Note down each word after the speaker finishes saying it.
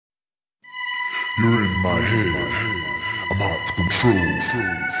You're in my head, I'm out of control.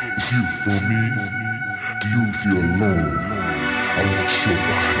 If you feel me, do you feel alone? I want your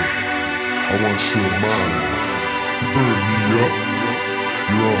body, I want your mind. You burn me up,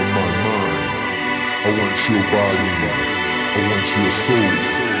 you're on my mind. I want your body, I want your soul.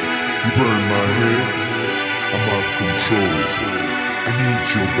 You burn my head, I'm out of control. I need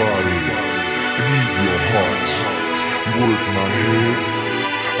your body, I need your heart. You work my head,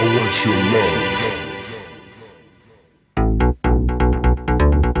 I want your love.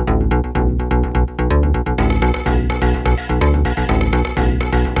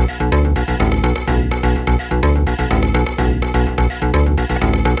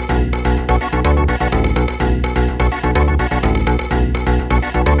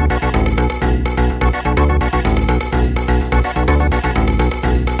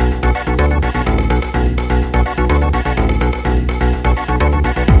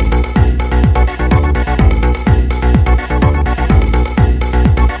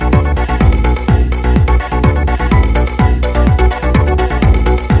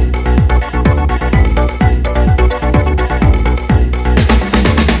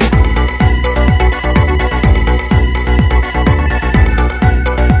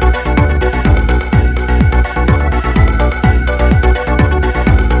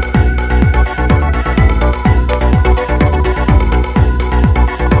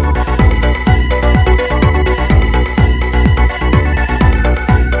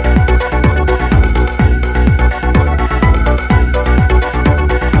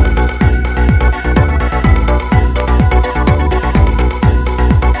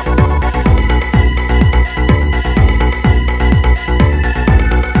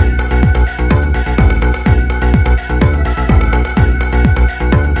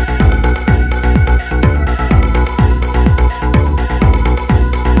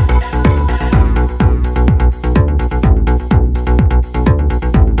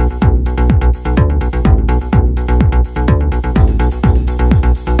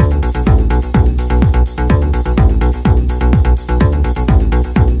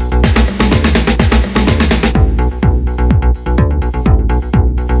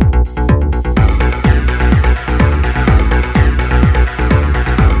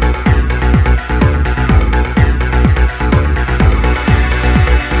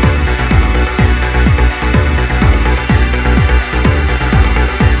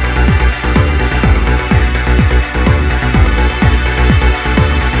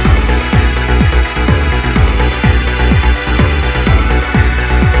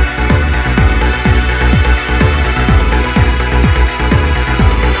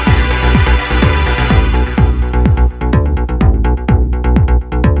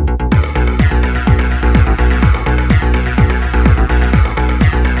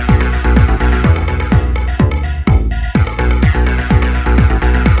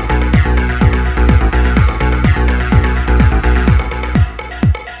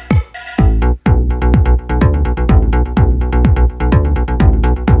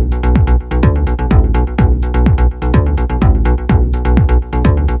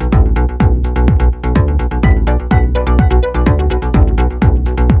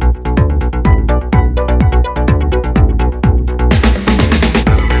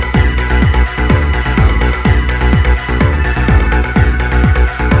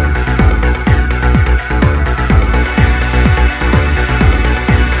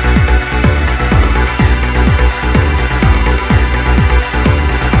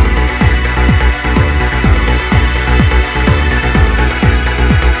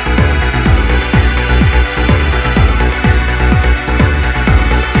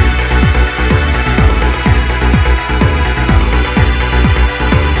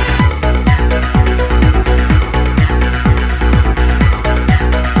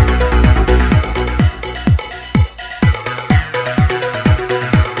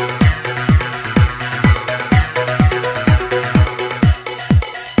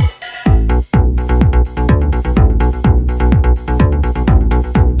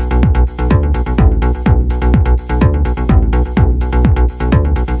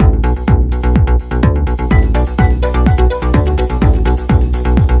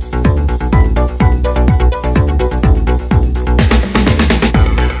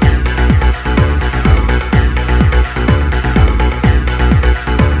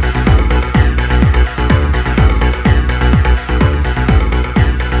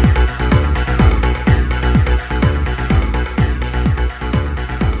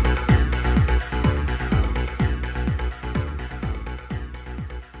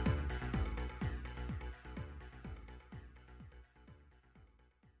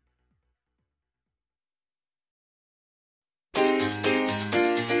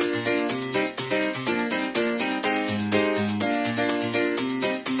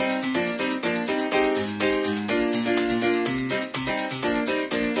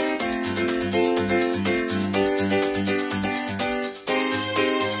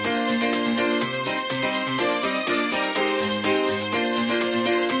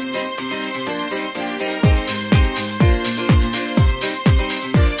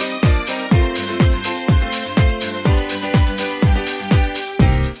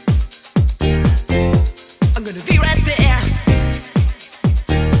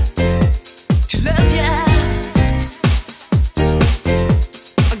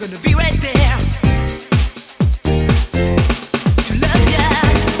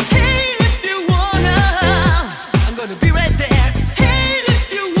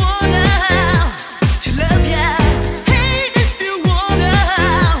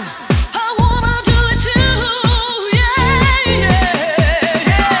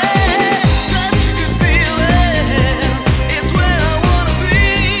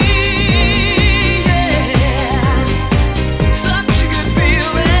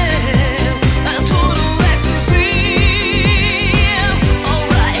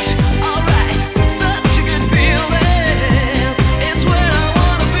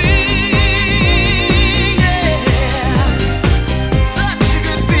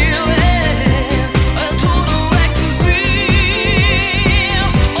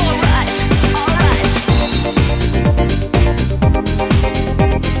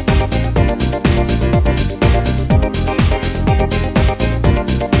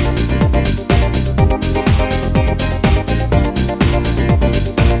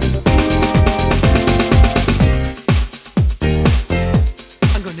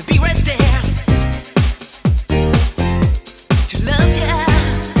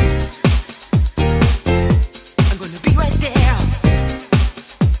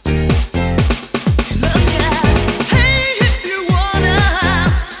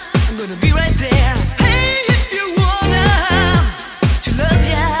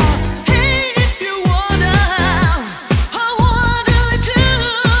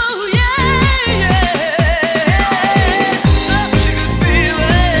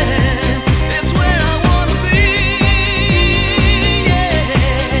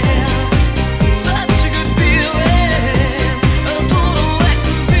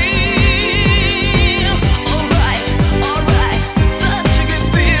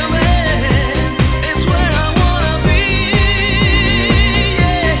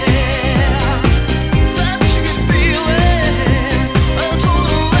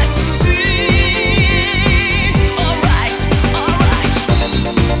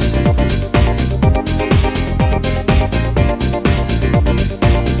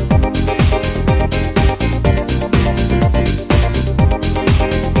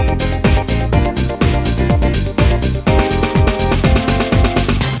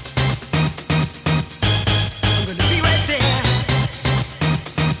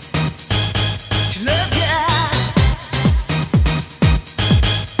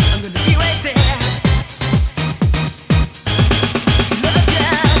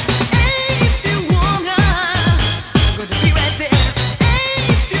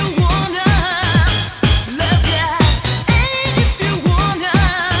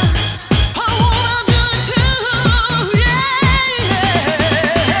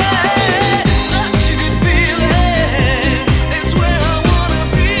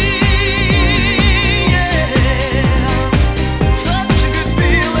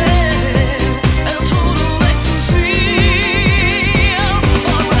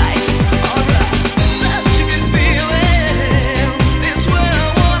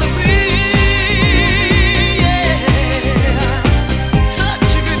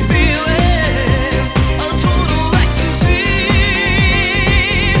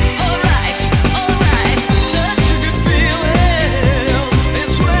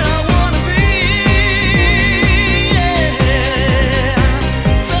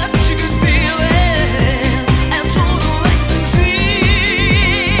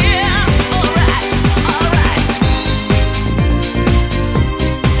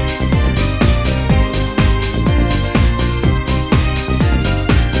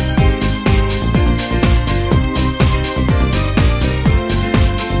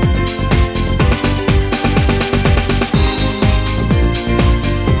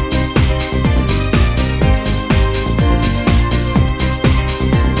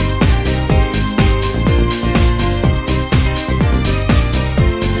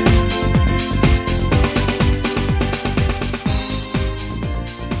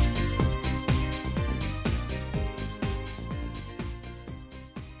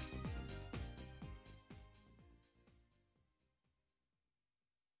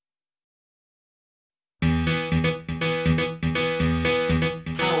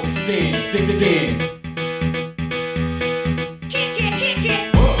 dance.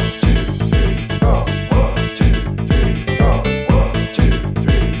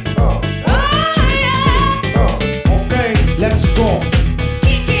 Let's go.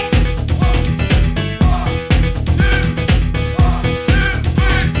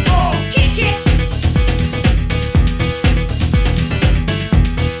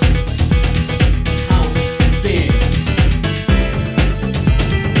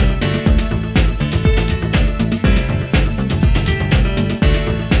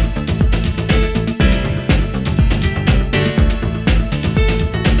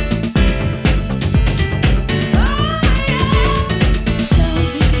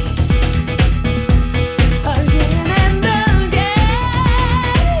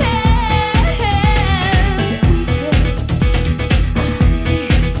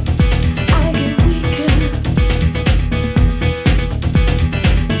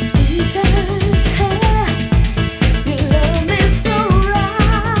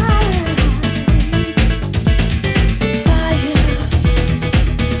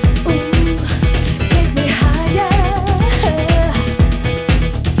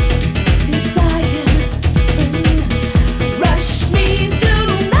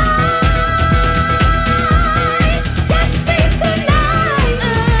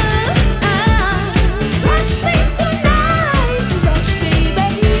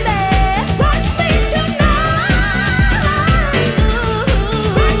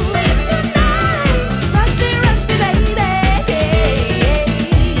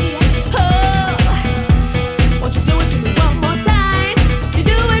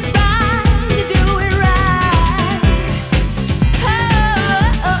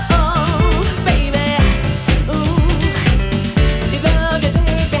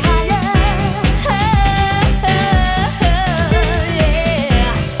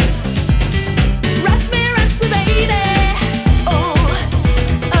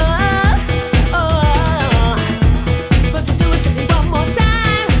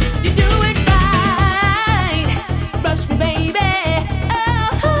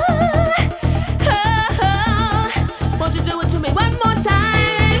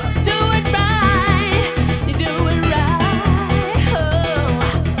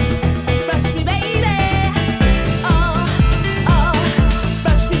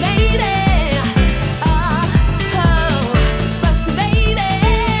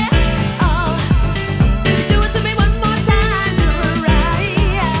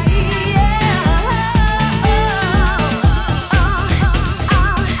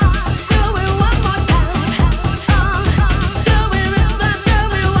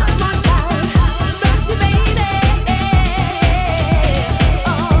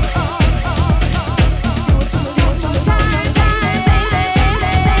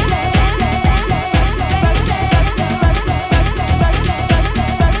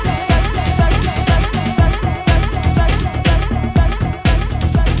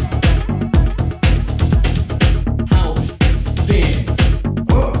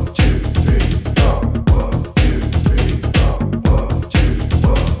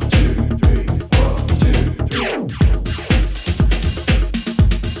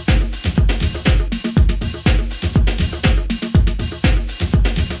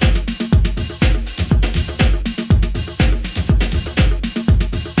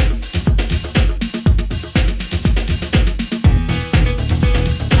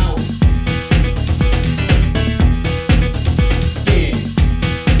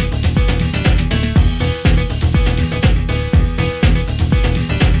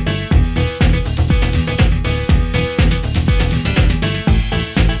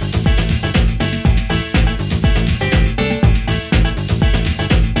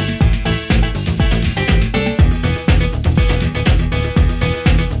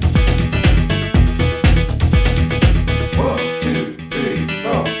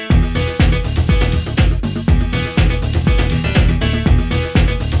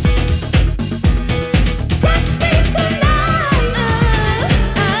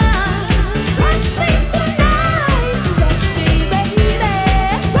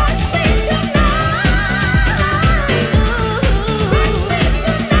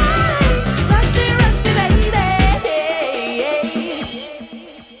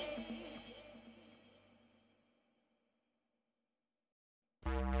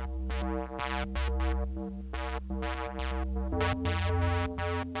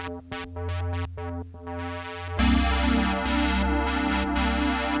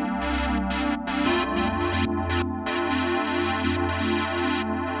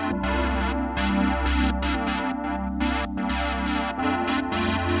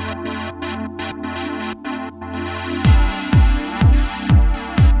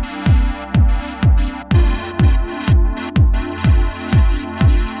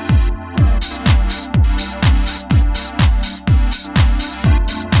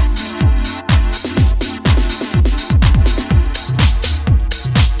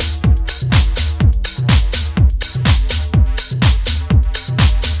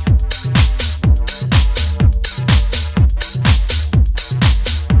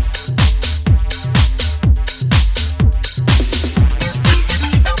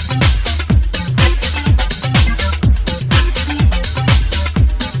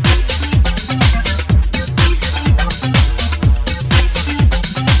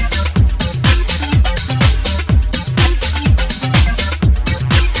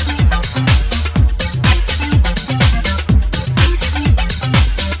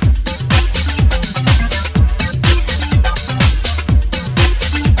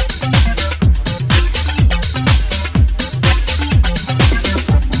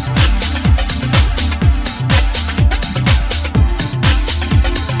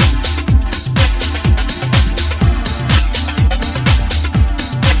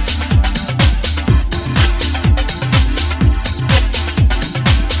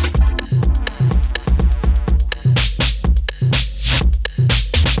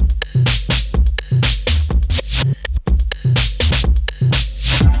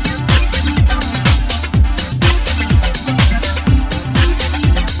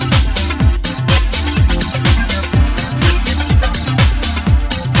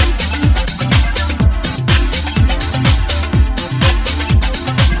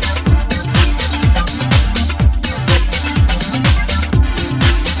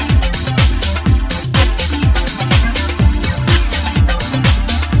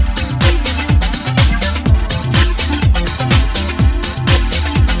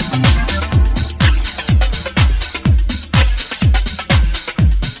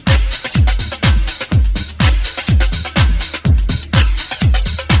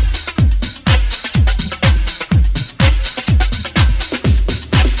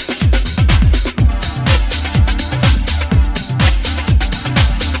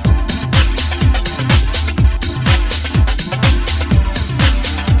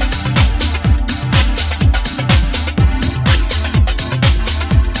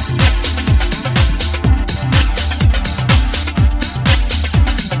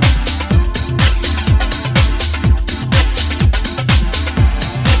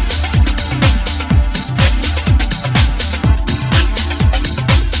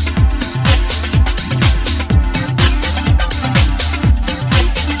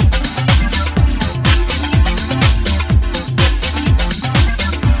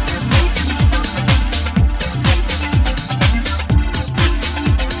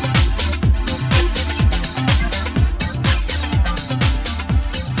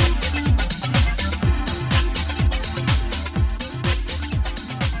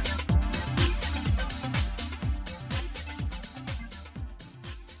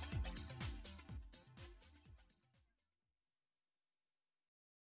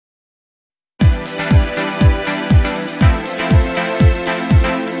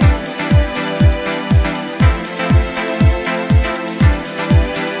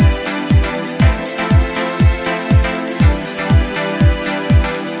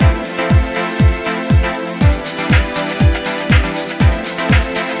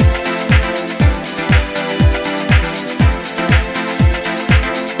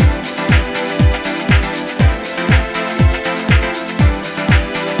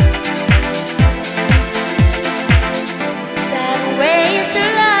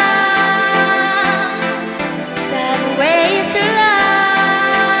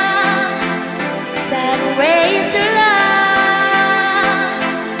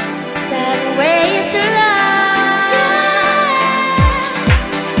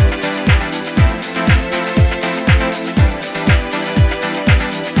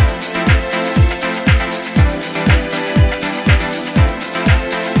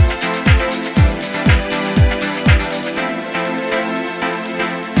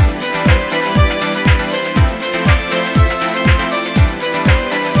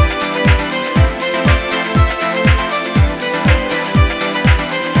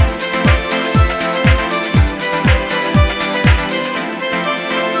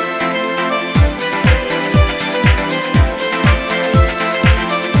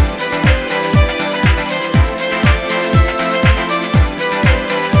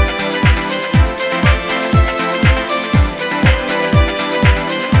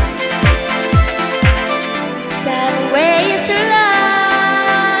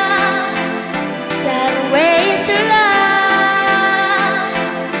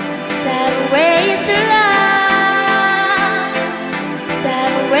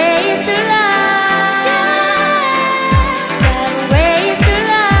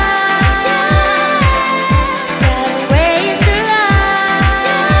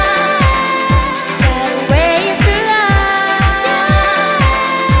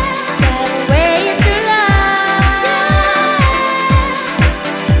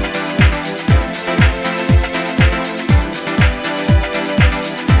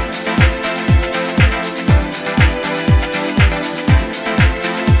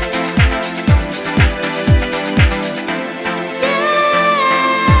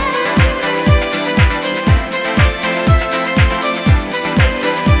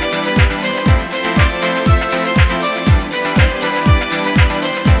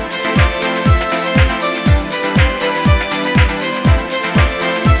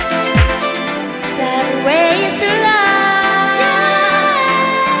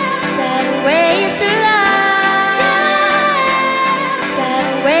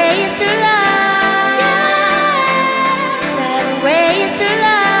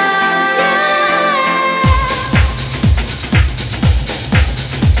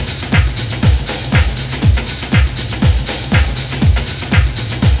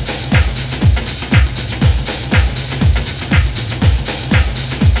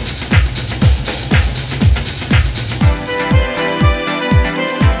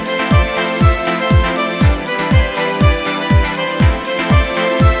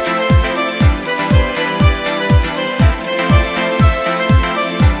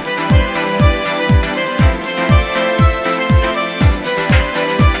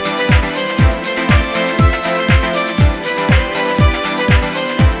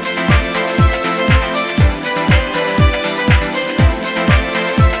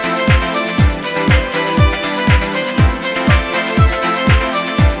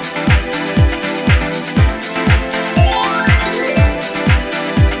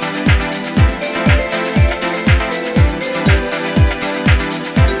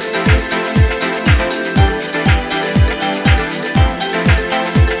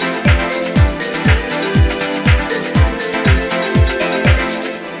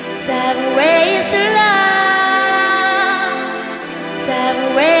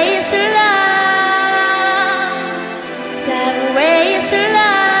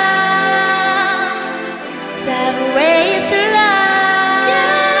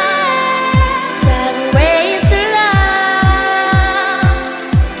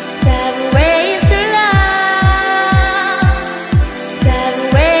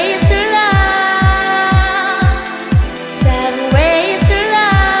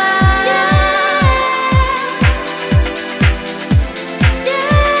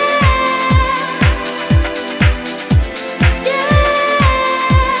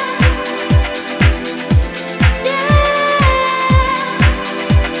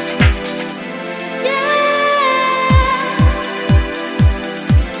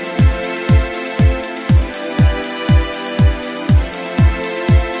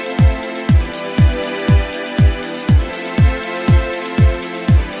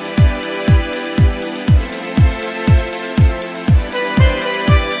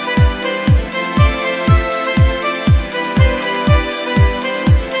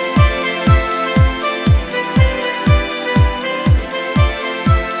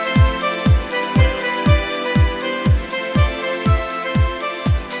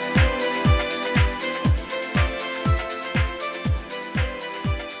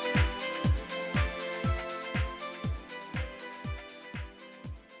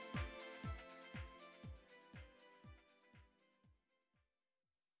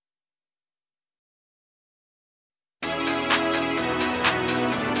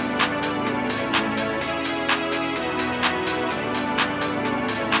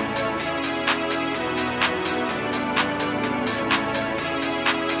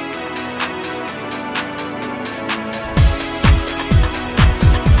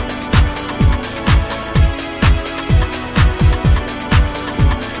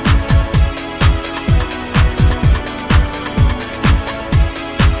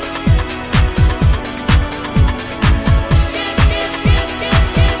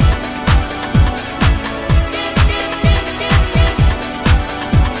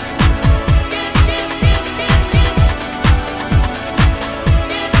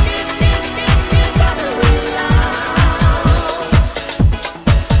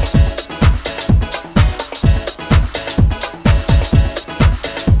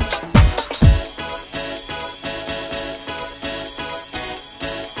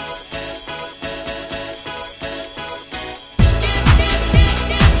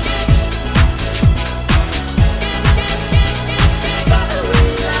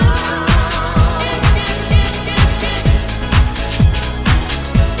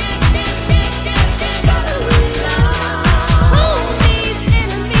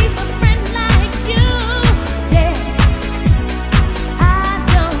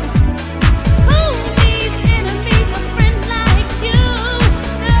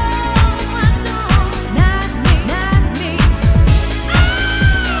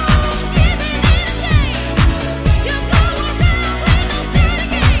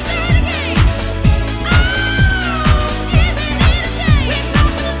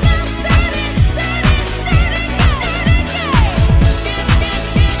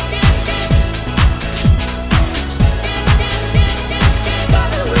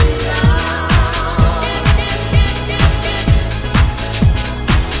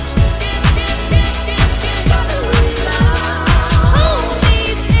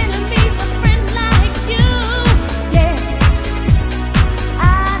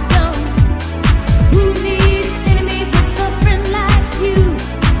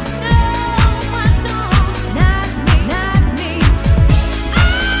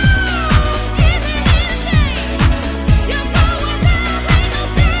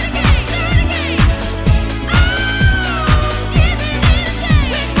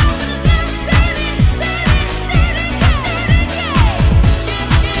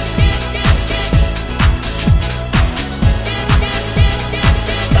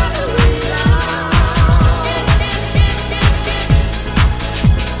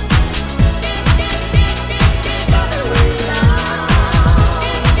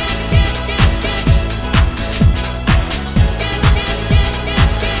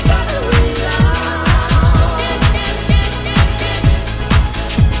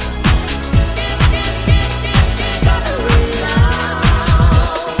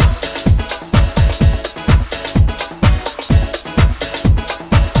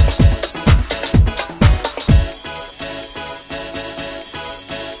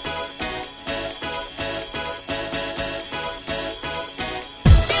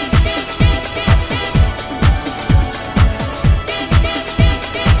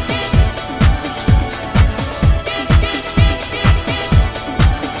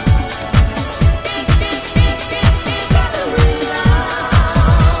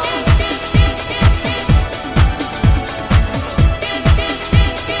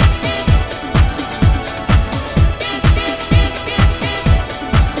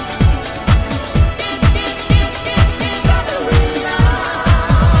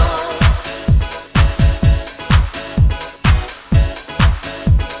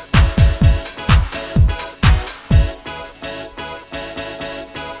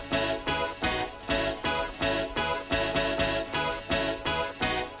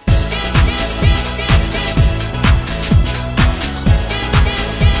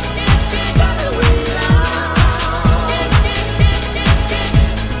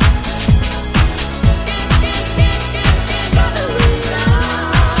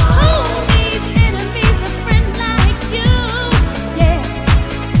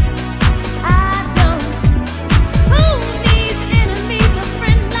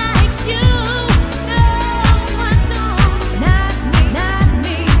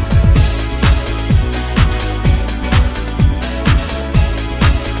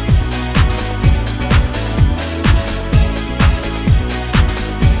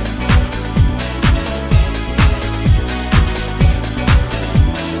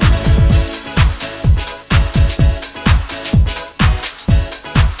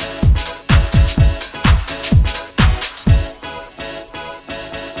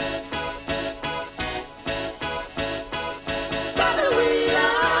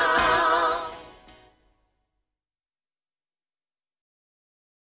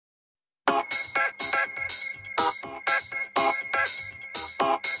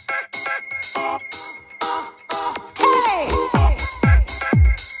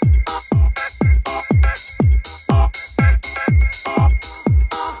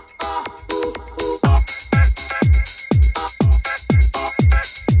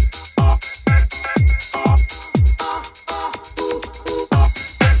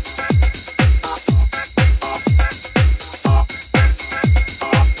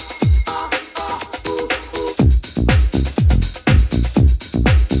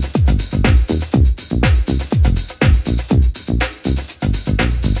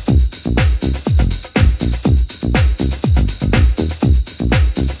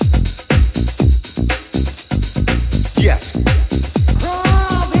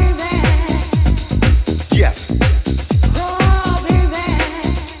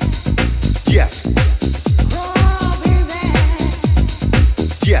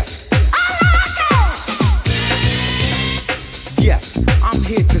 I'm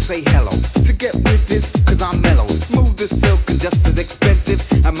here to say hello. So get with this, cause I'm mellow. Smooth as silk and just as expensive.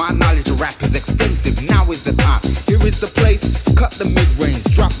 And my knowledge of rap is extensive. Now is the time, here is the place. Cut the mid-range,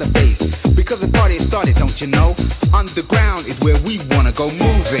 drop the bass. Because the party has started, don't you know? Underground is where we wanna go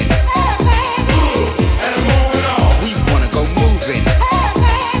moving. And moving on. We wanna go moving.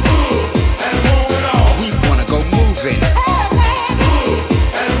 And moving on. We wanna go moving.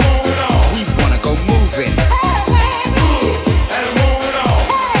 And moving on. We wanna go moving. And moving on.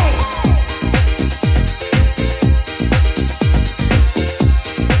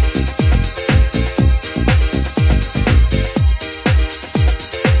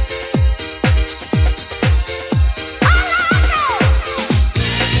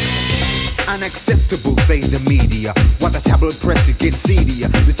 Unacceptable, say the media. While the tabloid press is getting seedier.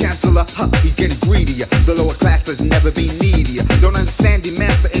 The chancellor, he's getting greedier. The lower class has never been needier. Don't understand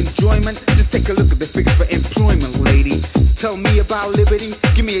demand for enjoyment? Just take a look at the figures for employment, lady. Tell me about liberty,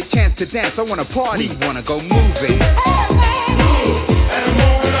 give me a chance to dance. I wanna party, we wanna go moving. And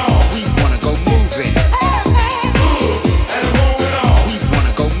moving on. We wanna go moving. And moving on. We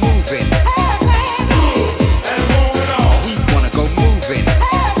wanna go moving. And moving on. We wanna go moving.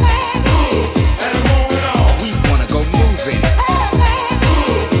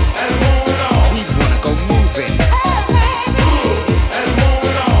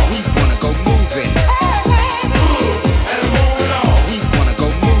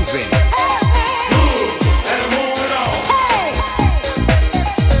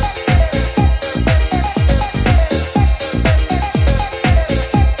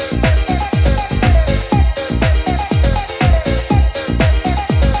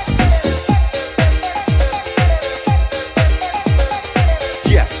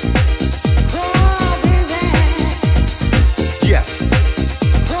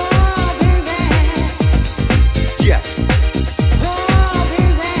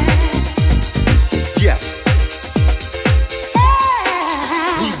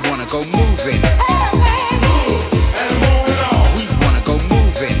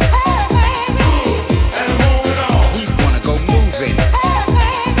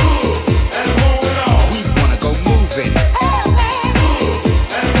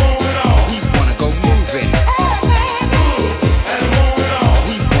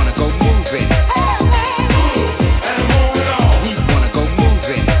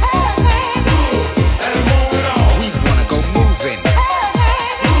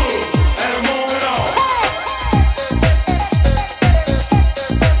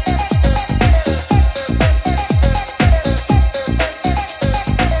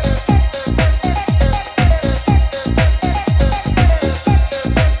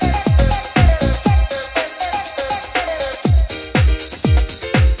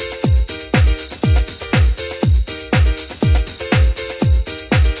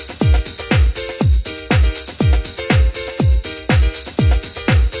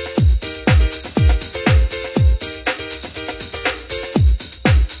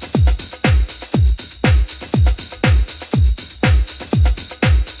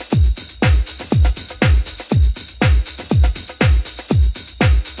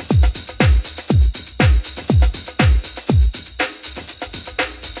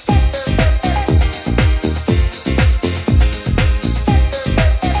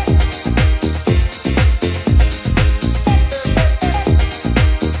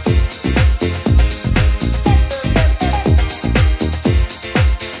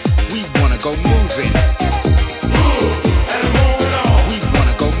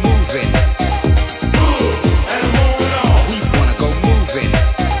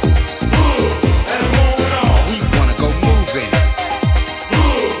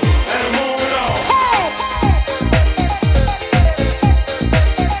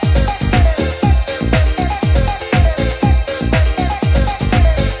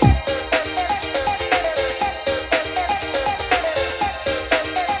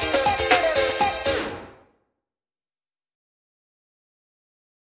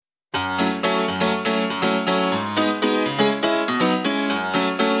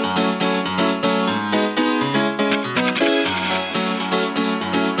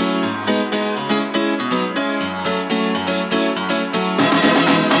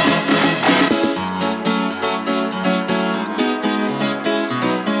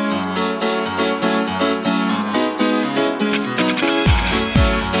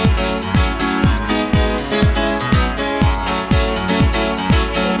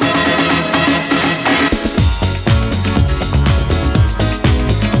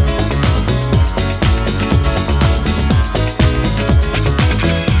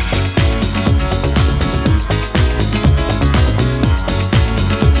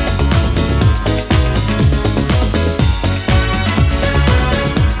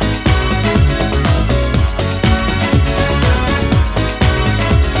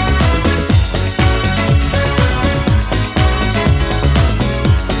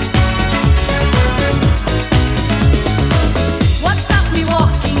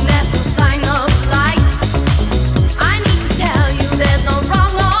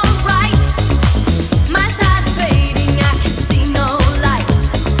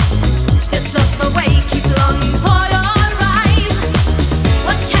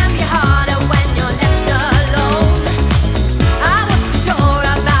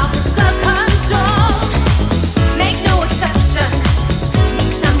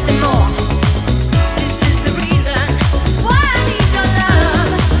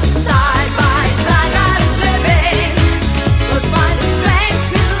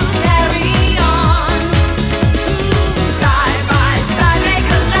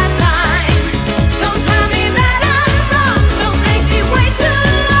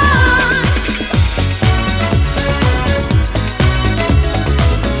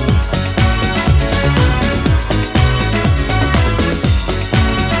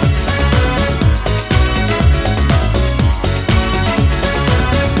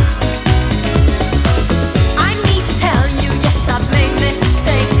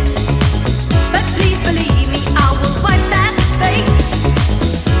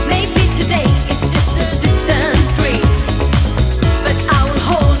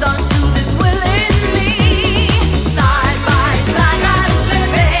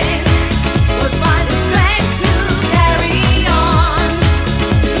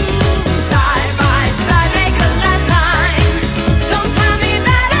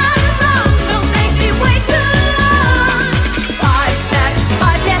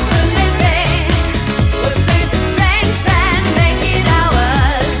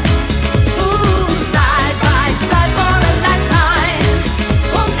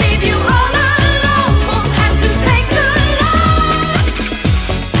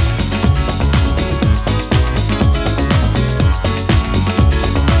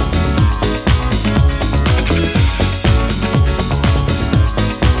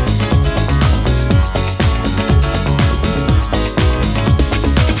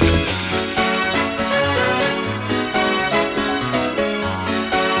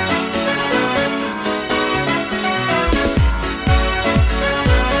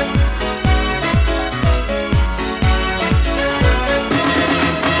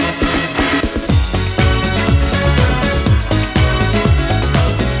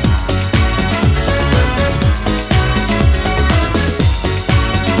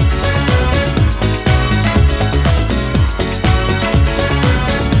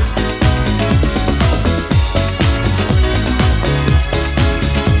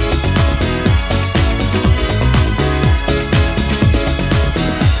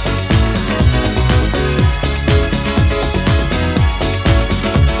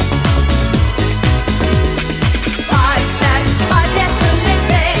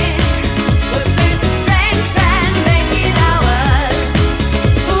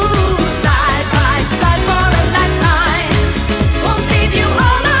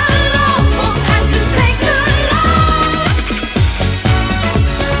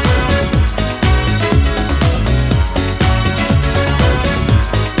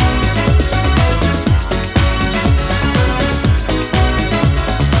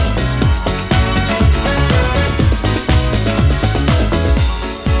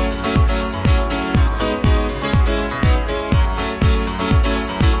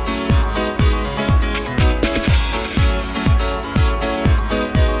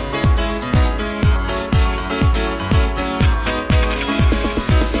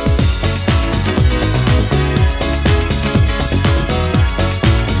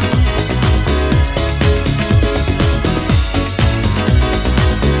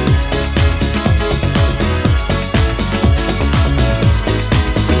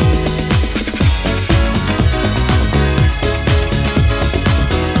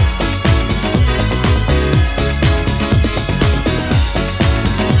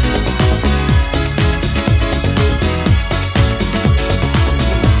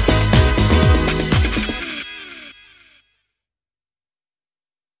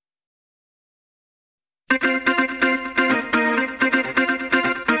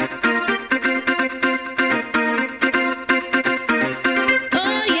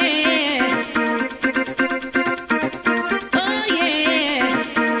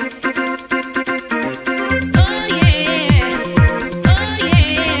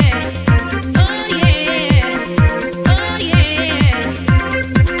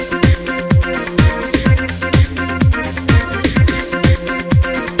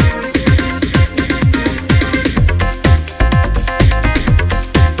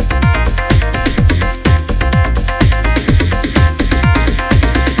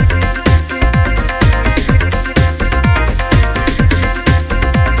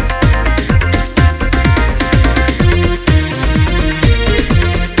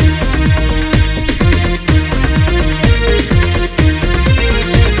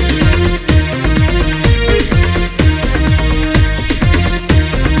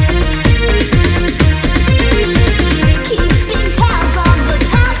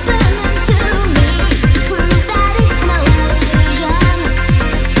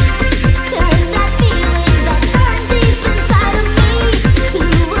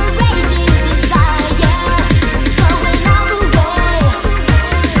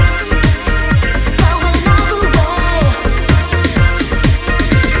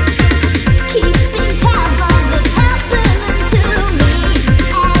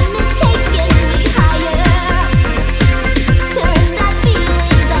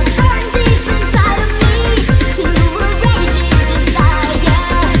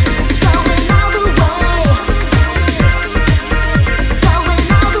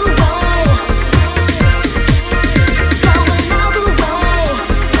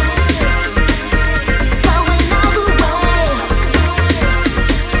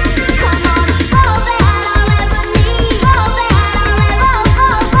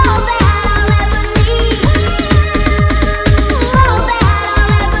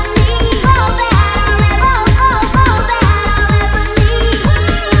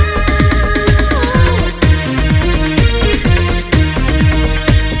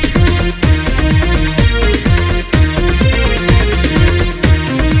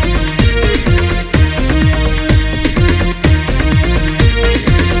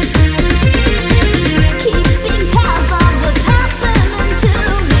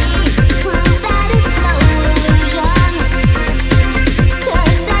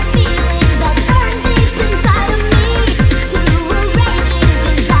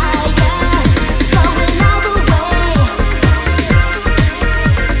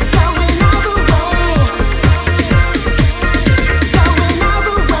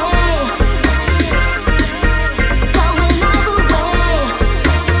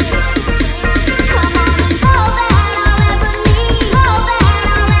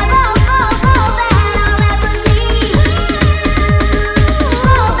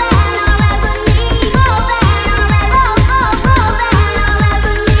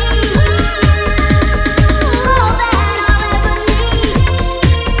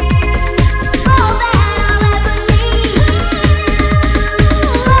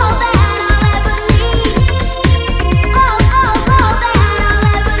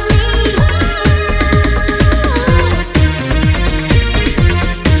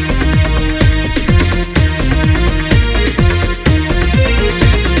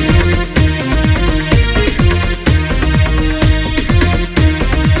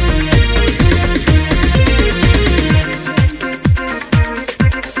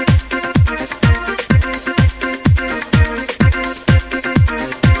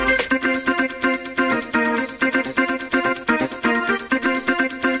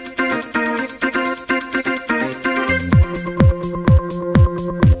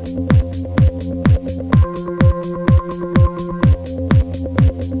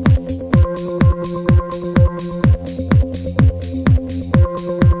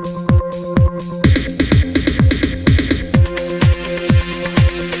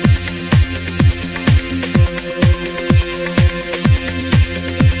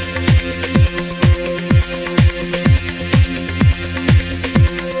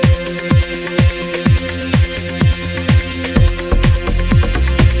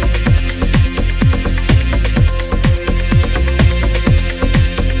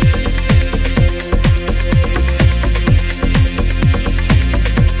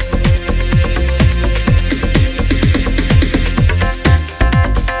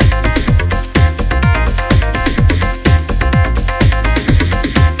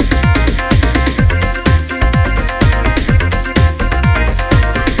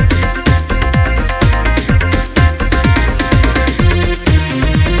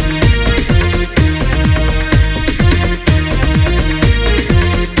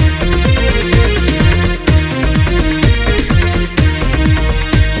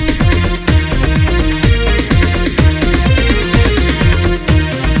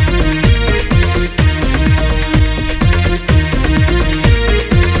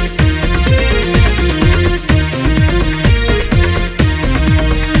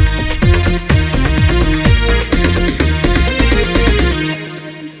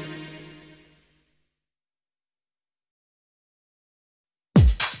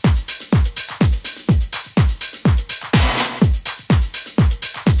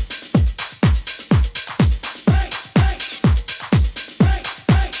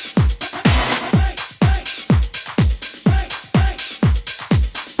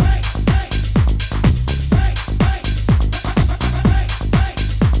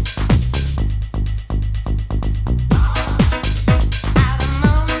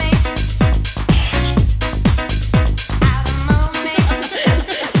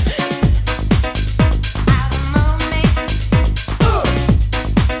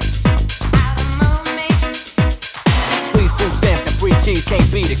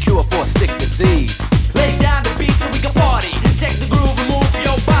 can't be the cure for a sick disease. Lay down the beat so we can party. Check the groove and move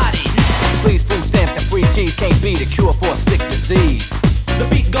your body. Please, food stamps and free cheese can't be the cure for a sick disease. The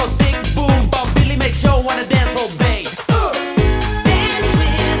beat goes thick, boom, bump, Billy make sure wanna dance all day. Dance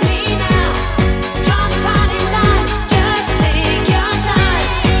with me now. Join the party line. Just take your time.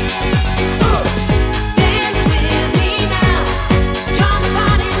 Dance with me now. Join the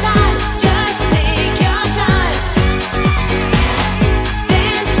party line. Just take your time.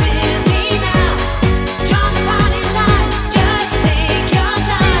 Dance with me now. Join the party line. Just take your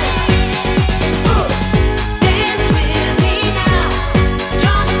time. Dance with me now.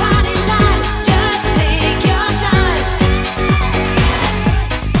 Join the party line. Just take your time.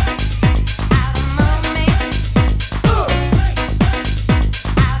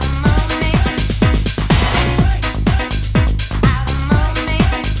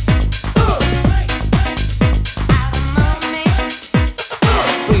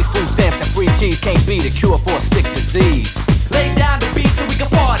 Please, food stamps and free cheese can't be the cure for a sick disease. Lay down the beat so we can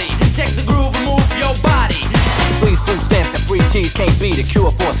party. Check the groove and move your body. Please, food stamps and free cheese can't be the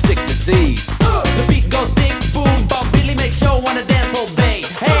cure for a sick disease. The beat goes thick, boom, bump, Billy make sure wanna dance all day.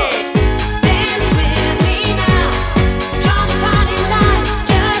 Hey! Dance with me now. Join the party line.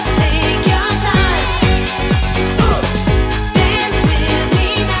 Just take your time. Dance with me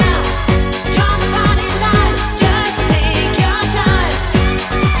now. Join the party line. Just take your time.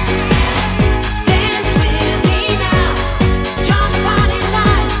 Dance with me now. Join the party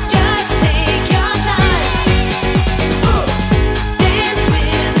line. Just take your time. Dance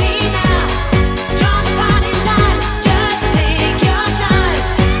with me now. Join the party line. Just take your time.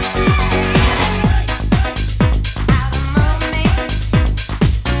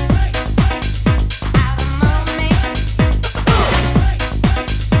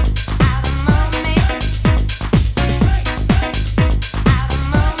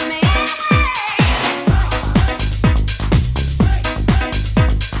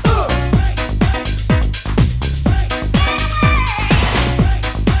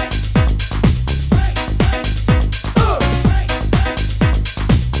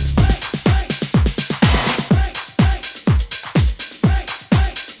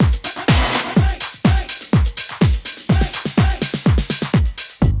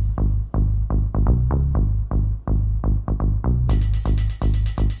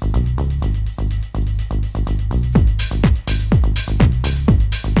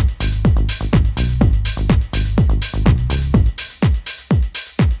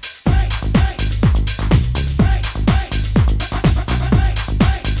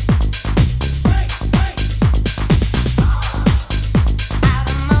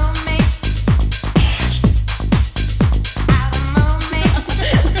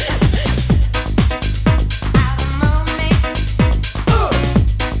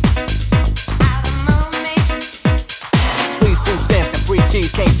 Please, food stamps and free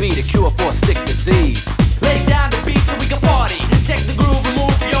cheese can't be the cure for a sick disease. Lay down the beat so we can party. Check the groove and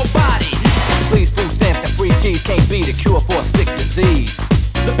move your body. Please, food stamps and free cheese can't be the cure for a sick disease.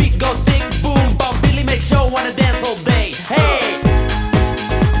 The beat goes thick, boom, bump, Billy make sure wanna dance all day. Hey!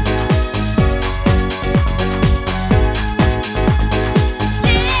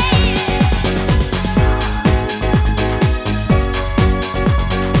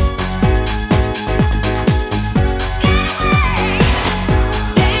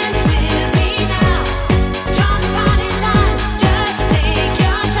 Dance with me now. Join the party line. Just take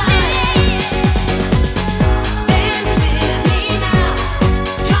your time. Dance with me now.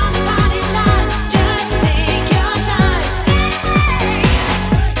 Join the party line. Just take your time.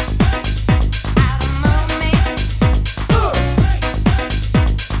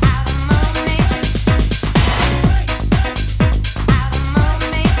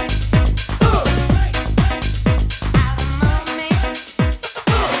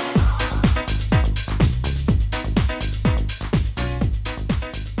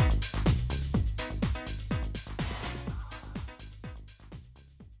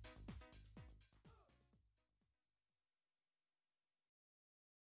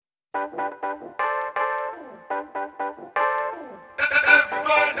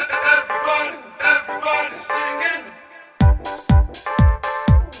 Everybody singing.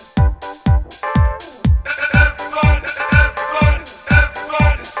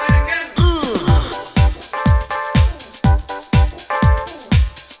 Everybody singing.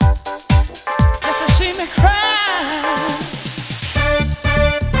 Just to see me cry.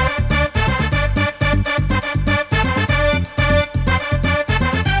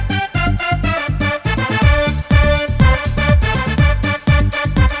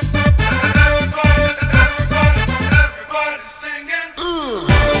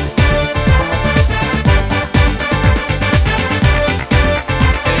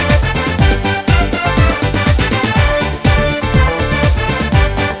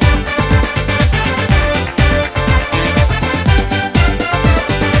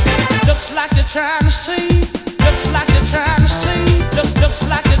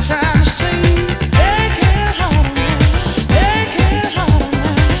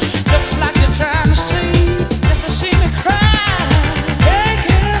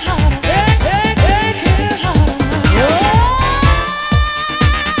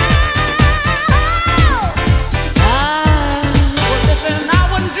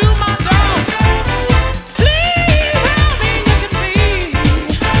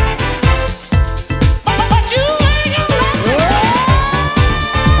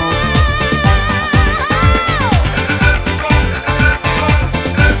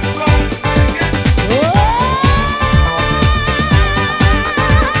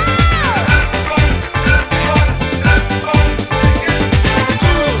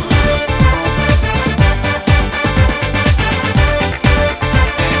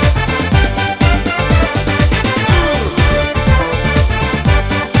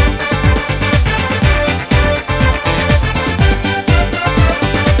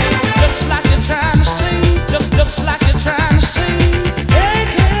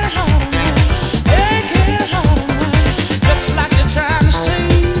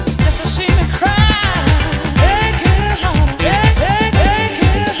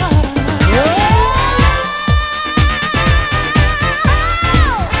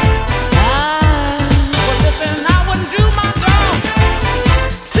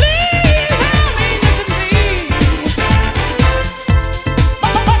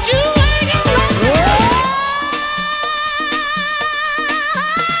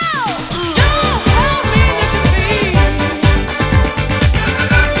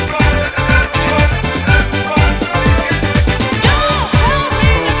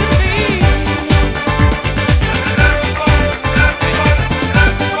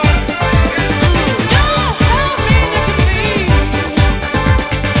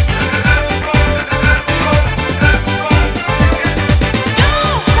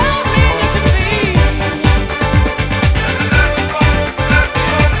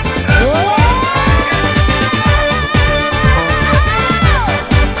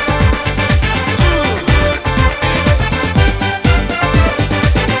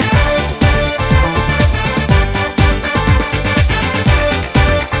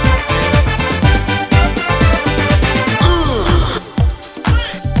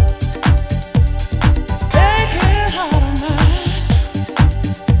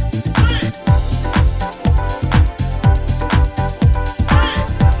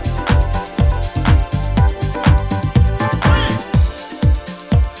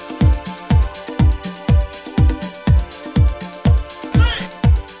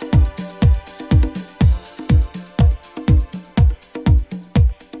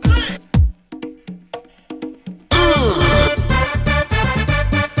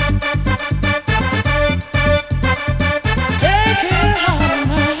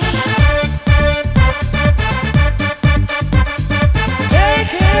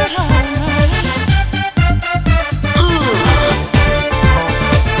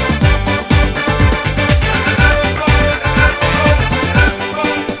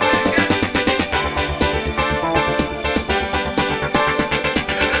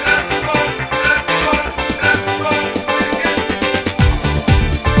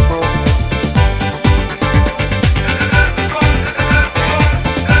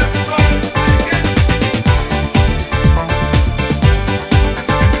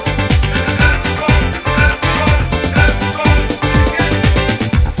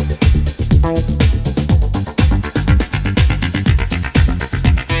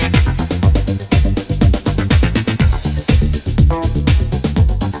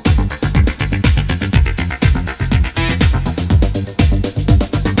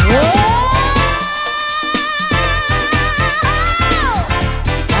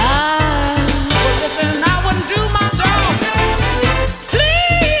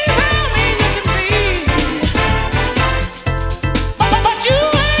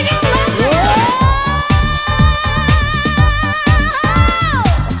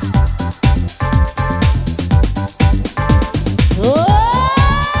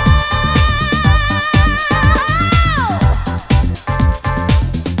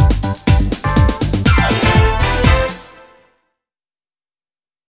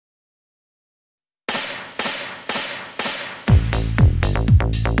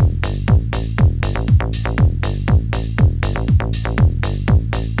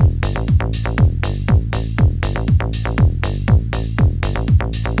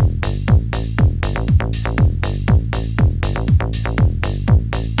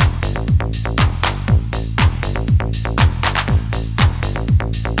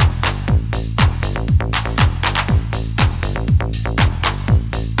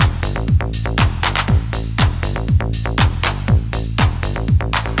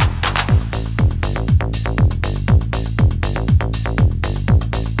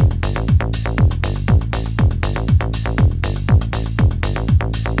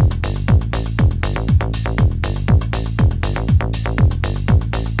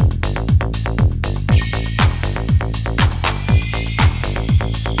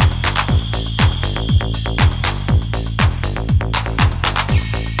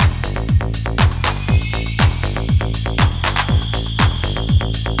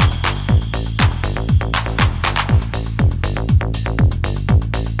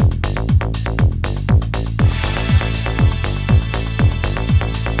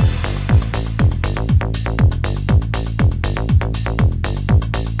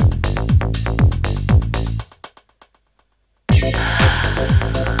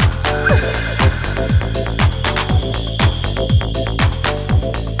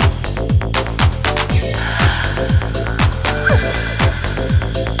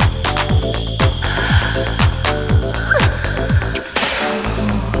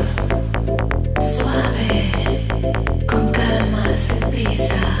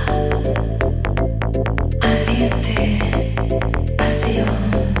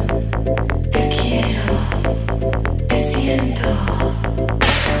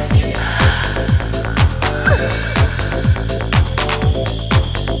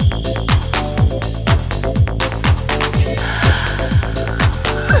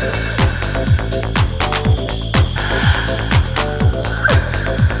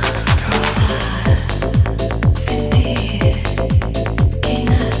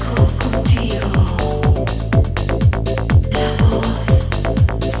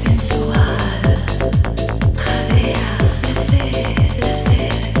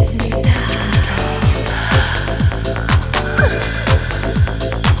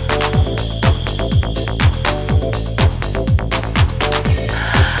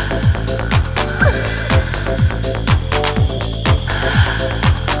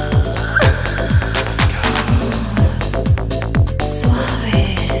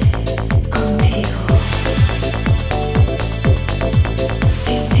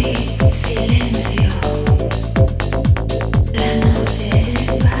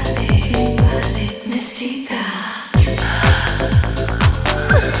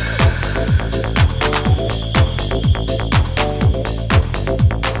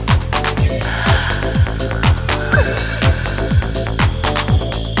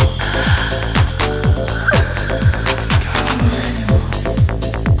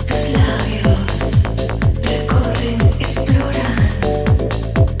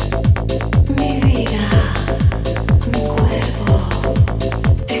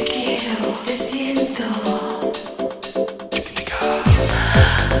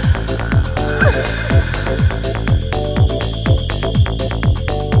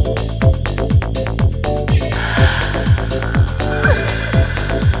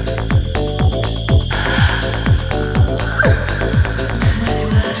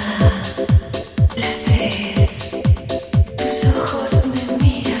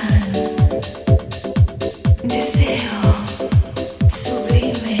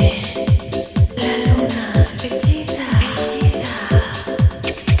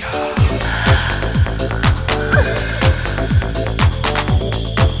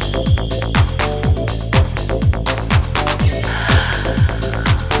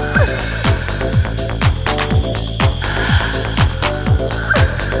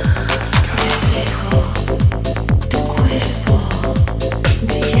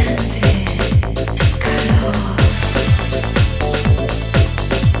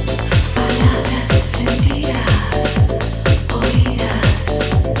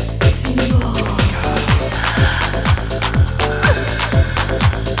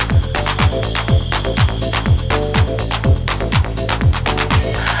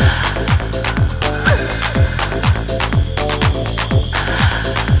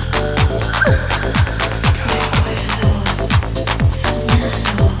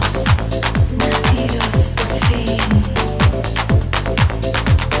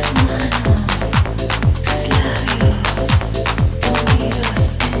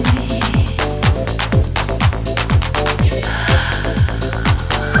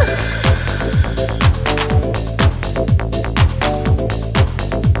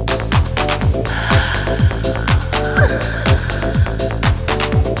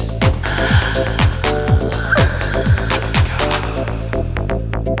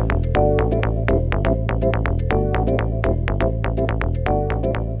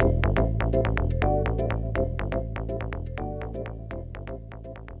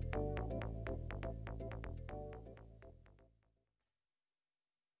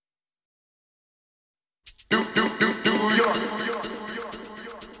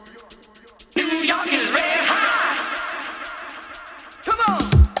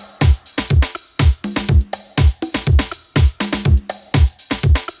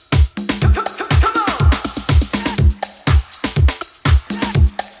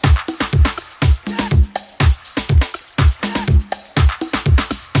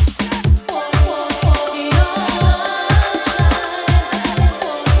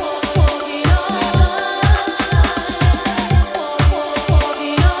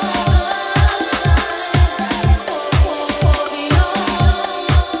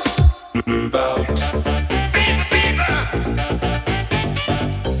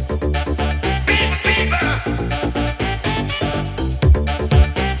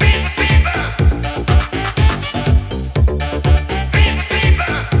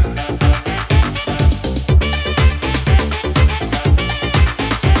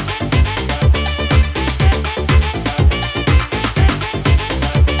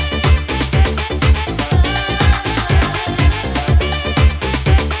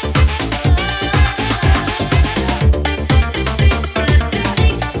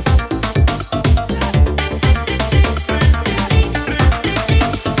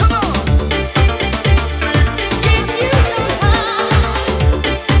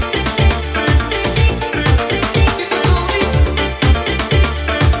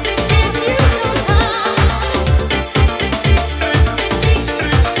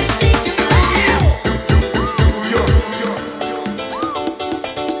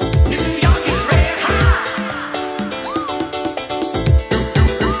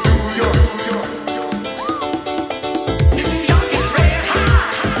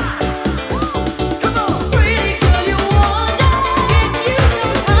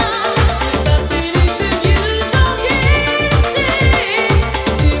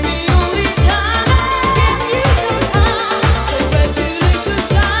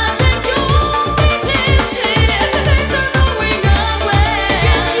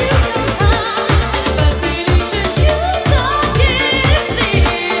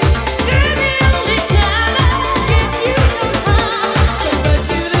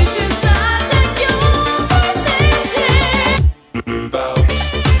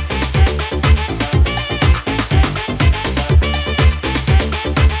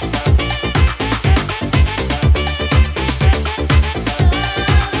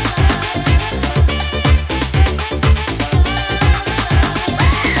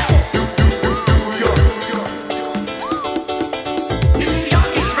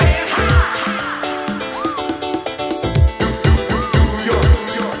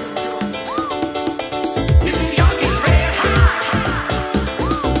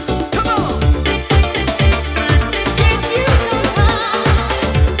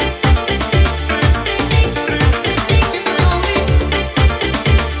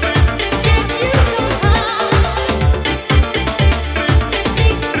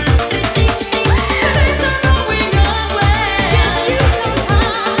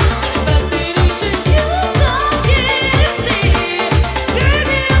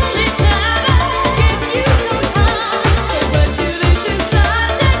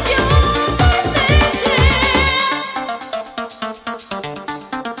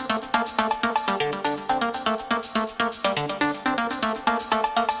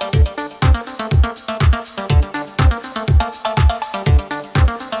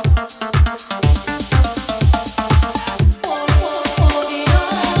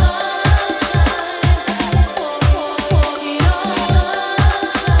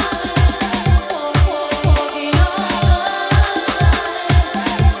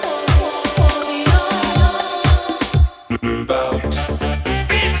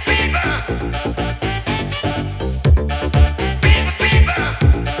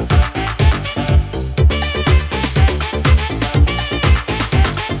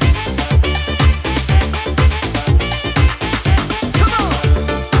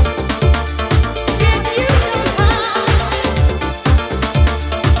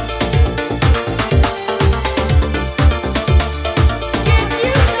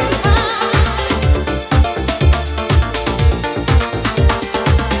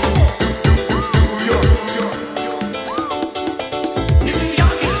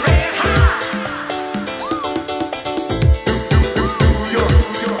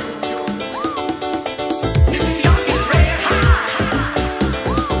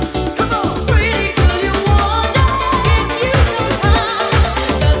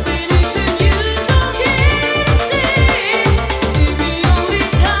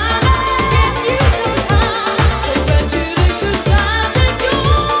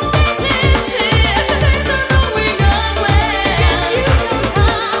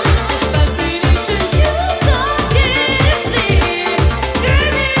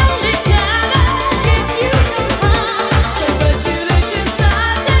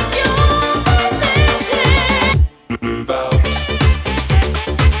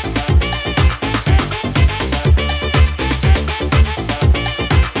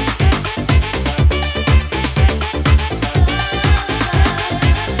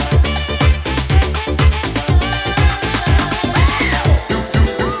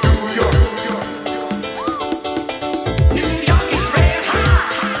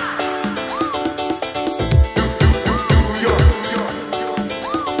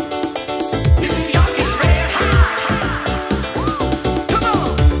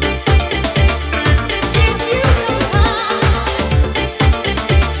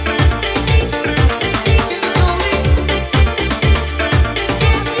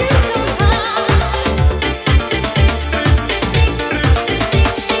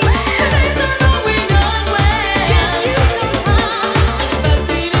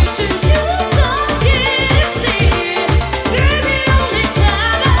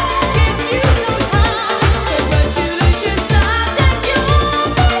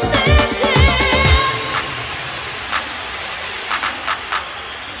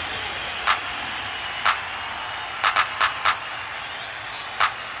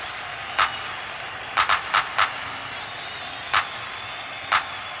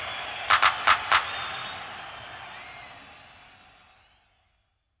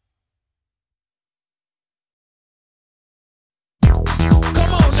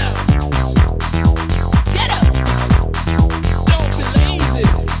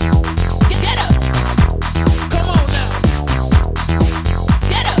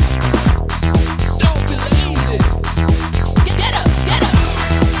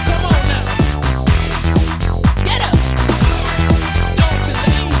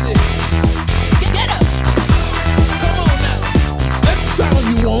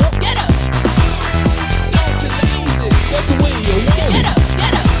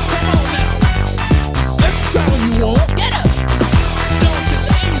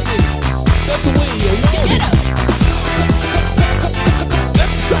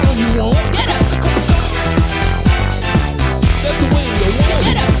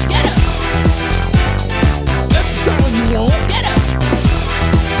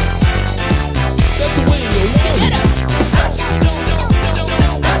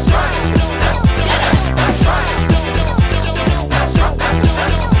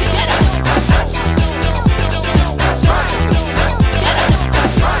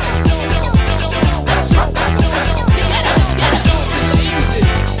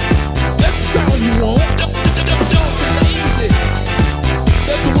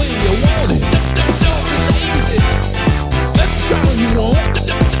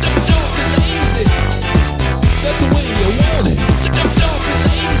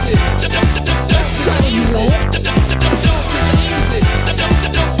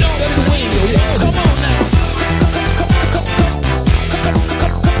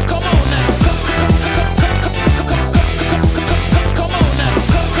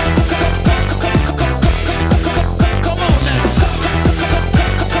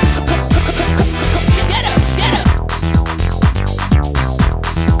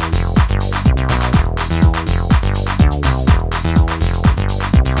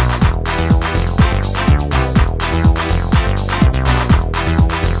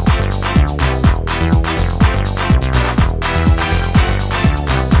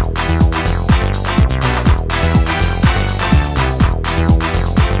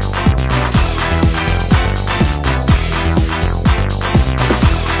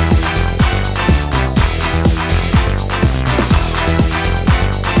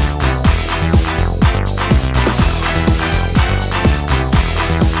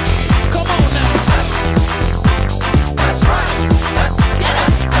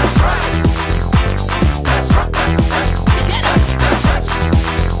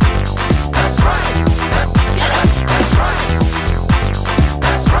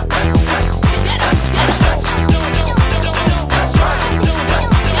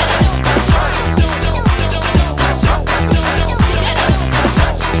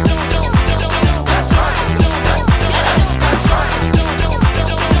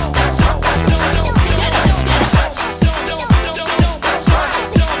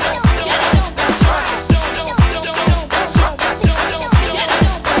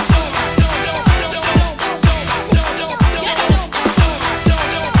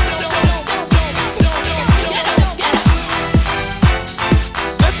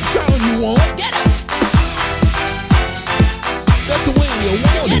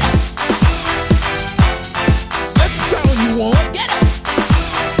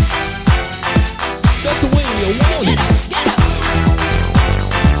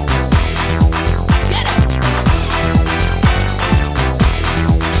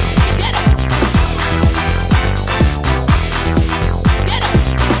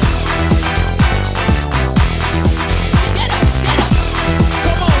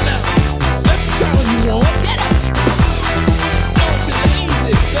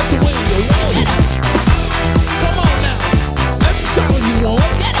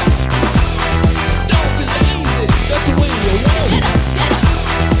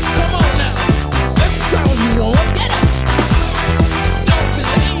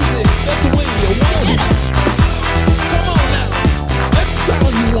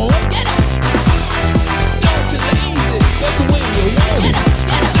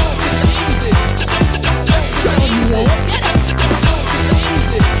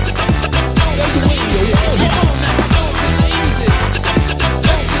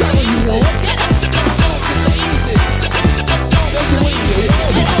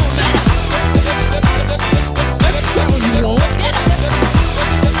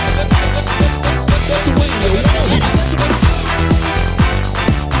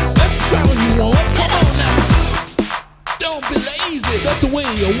 That's the way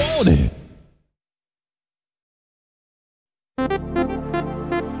you want it.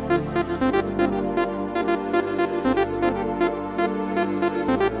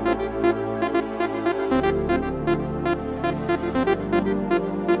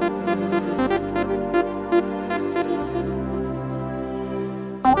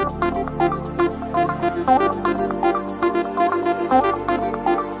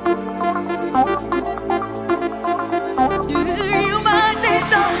 You might need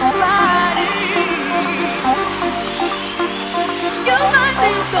somebody. You might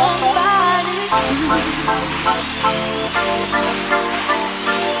need somebody too.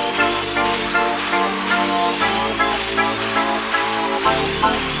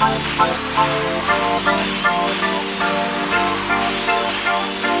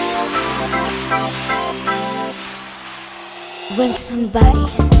 When somebody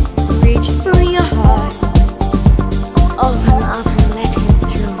reaches for your heart, open up and let him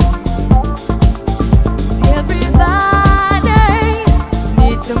through. 'Cause everybody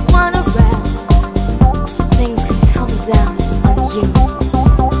needs someone around. Things can tumble down on you.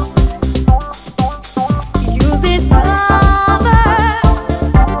 You discover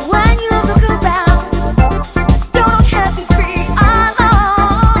when you look around, don't have to be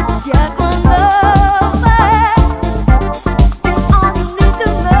alone. Just one lover is all you need to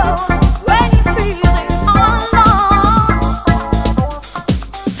know when you're feeling all alone.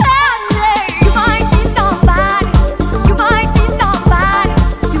 Hey, you might be somebody, you might be somebody,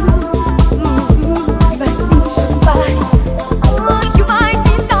 you might need somebody. Oh, you might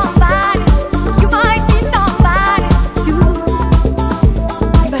be somebody, you might be somebody, you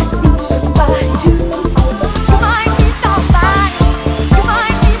might need somebody too. You might be somebody, you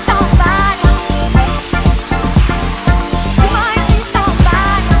might be somebody, you might be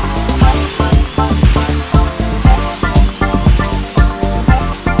somebody.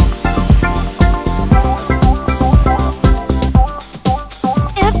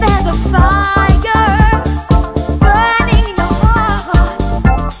 If there's a fire burning in your heart,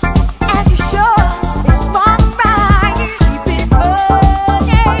 and you're sure it's from right, keep it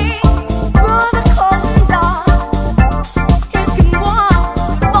burning through the cold and dark. It can warm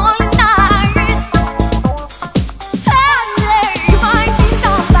all nights. Hey, you might be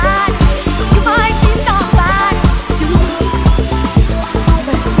somebody, you might be somebody, you might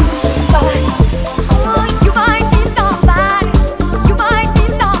need somebody. Oh, you might be somebody, you might be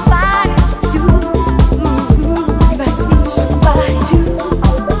somebody, you might need somebody too.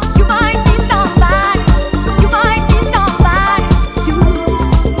 You might be somebody, you might be somebody, you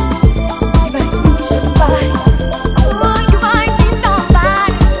might need somebody. Oh, you might be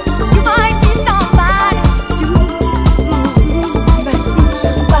somebody, you might be somebody, you might need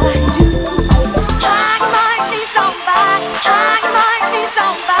somebody too. I might need somebody, I might need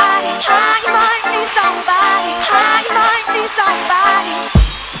somebody, I might need somebody, I might need somebody.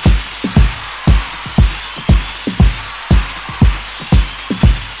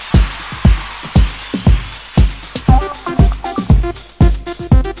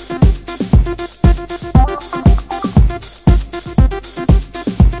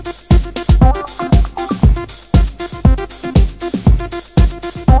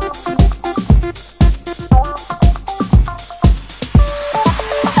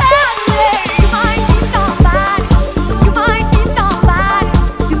 You might be somebody, you might be somebody.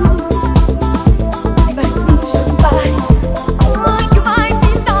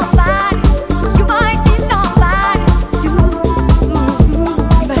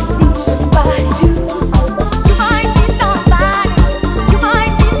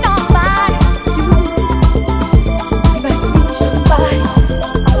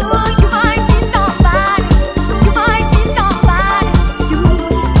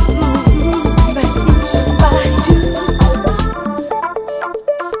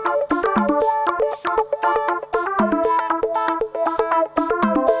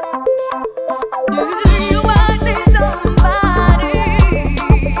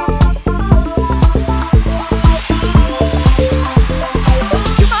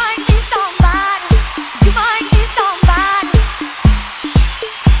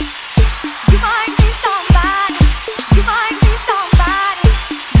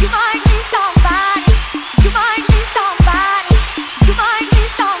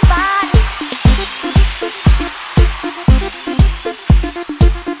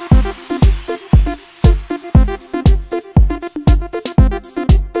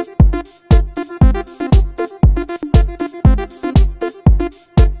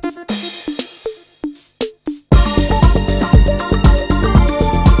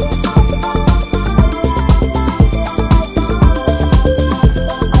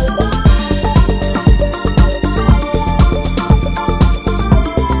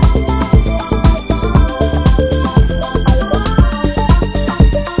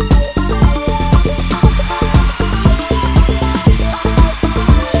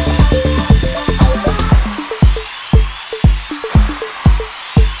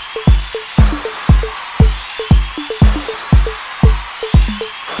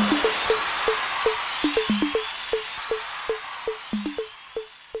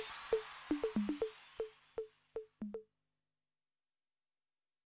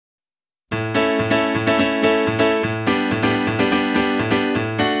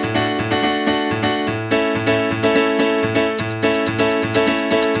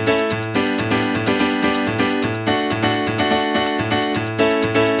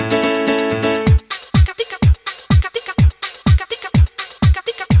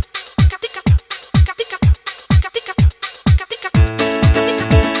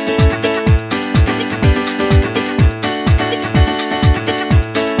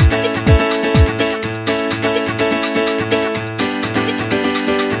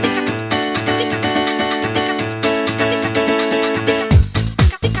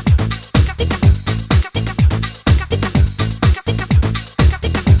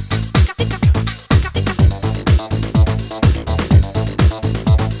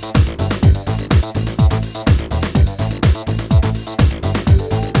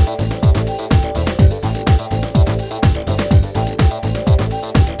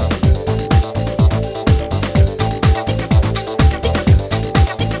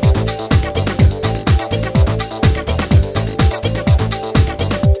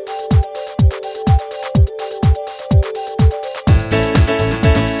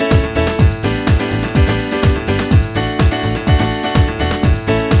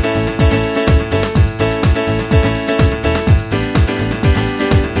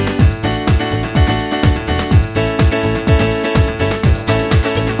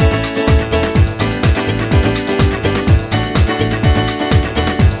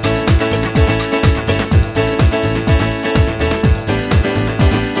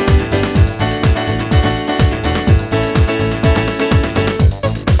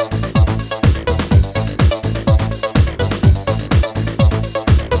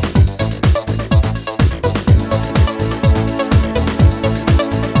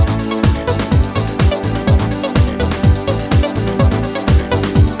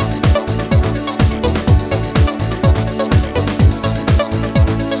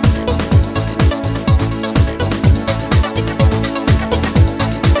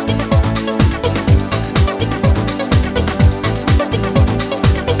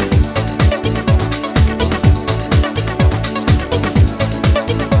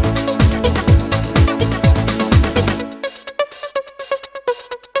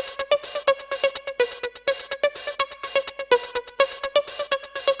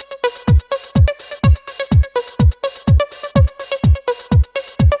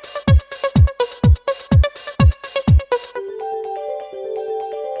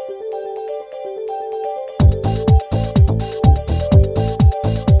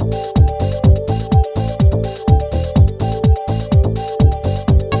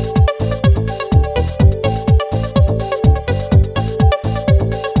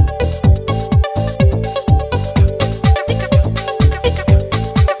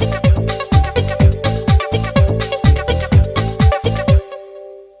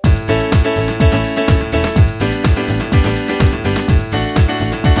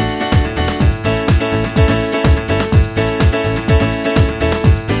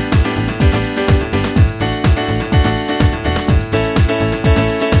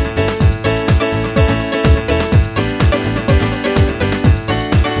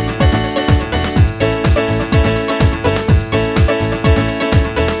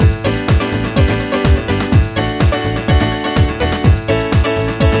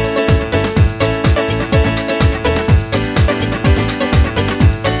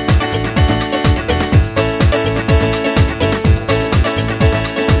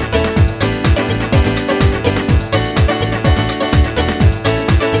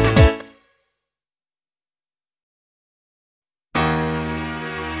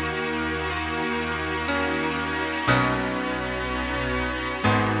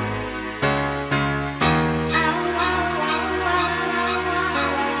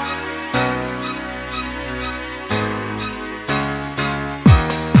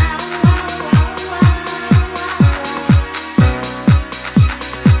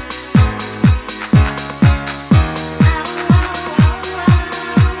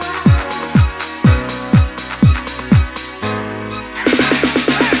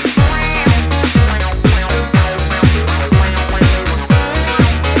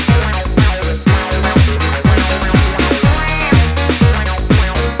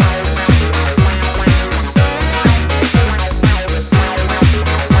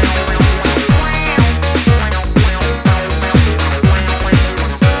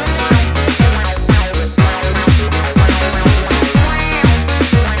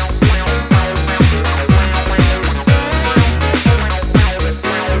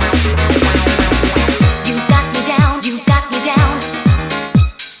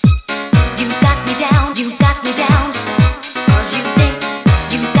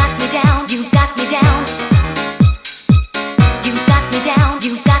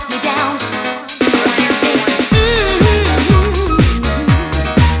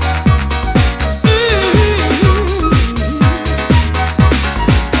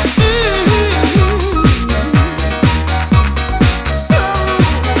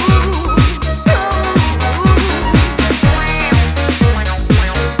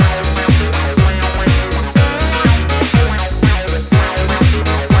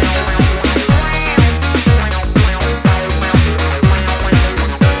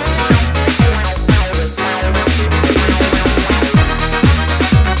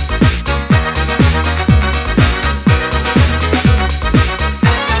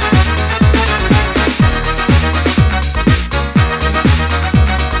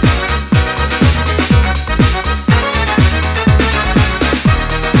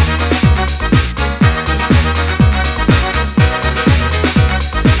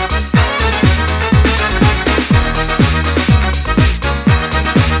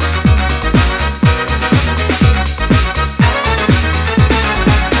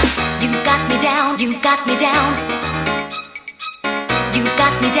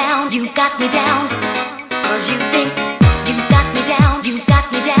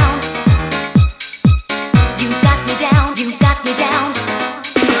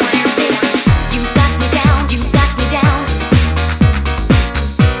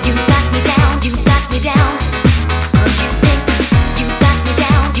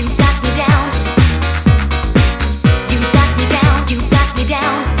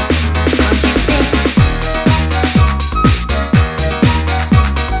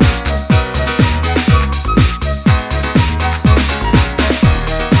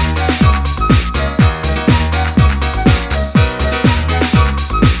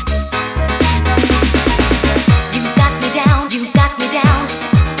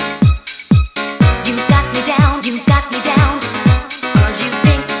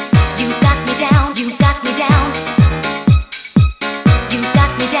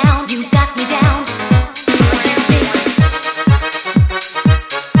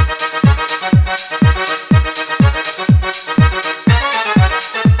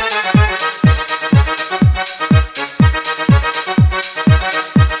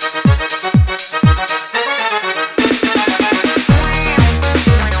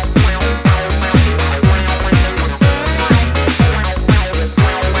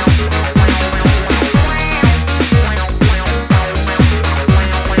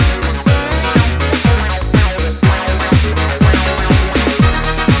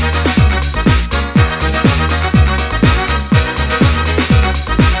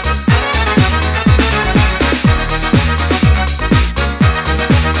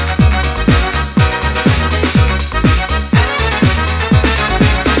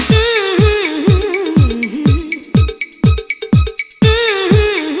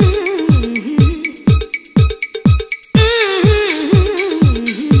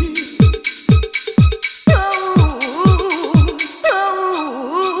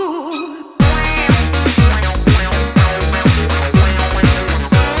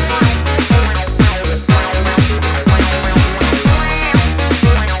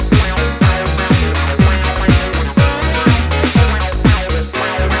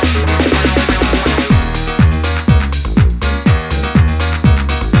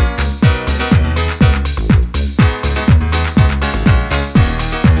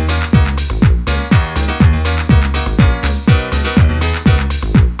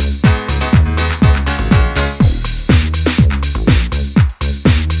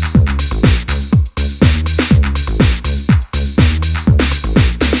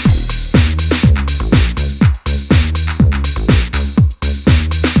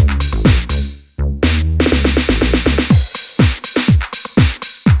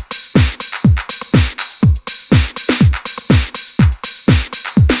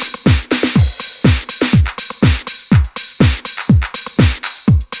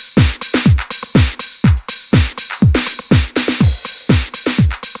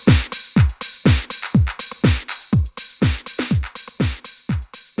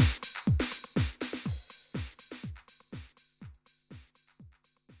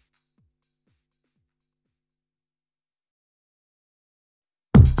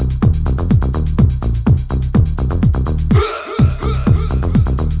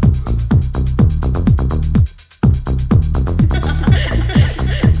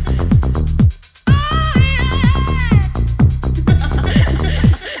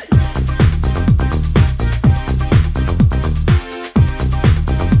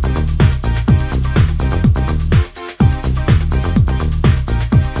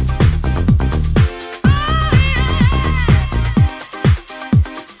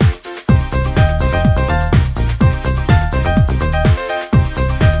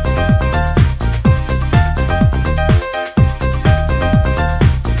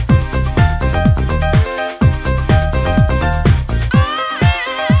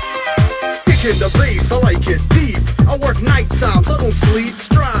 I work night times, I don't sleep.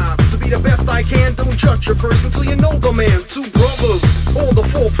 Strive to be the best I can. Don't judge a person till you know the man. Two brothers, all the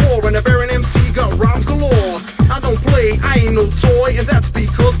 4-4, and a Baron MC got rhymes galore. I don't play, I ain't no toy, and that's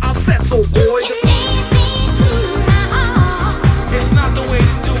because I said so, boy. It's not the way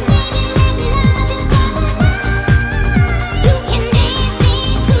to do it.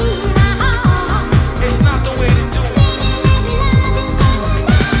 It's not the way to do it.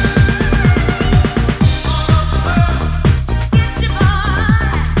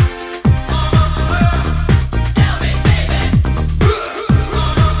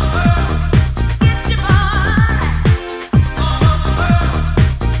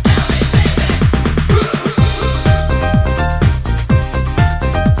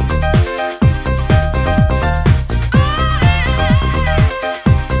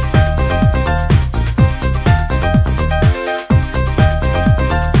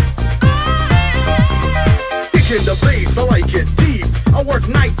 The bass, I like it deep. I work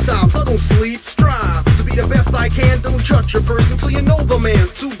night times, I don't sleep. Strive to be the best I can. Don't judge a person till you know the man.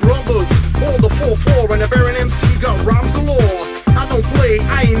 Two brothers, all the 4-4, and a Baron MC got rhymes galore. I don't play,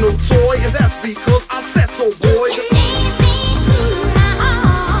 I ain't no toy, and that's because I said so, boy.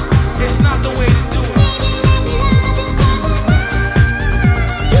 It's not the way to do it.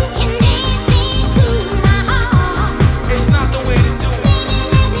 It's not the way to do it.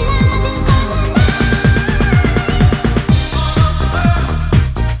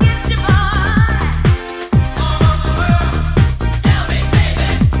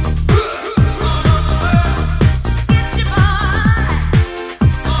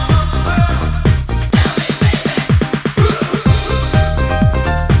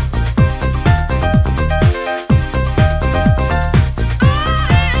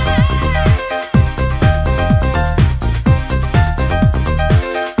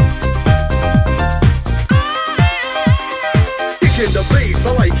 The bass,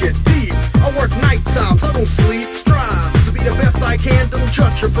 I like it deep. I work night times, I don't sleep. Strive to be the best I can. Don't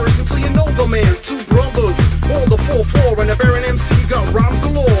judge a person till you know the man. Two brothers, all the 4-4, and a Baron MC got rhymes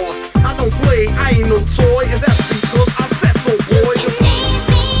galore. I don't play, I ain't no toy, and that's because I said so, boy.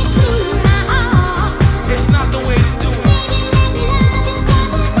 It's not the way to do it. It's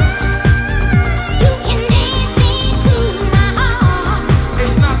not the way to do it.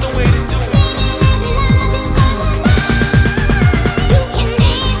 It's not the way to do it.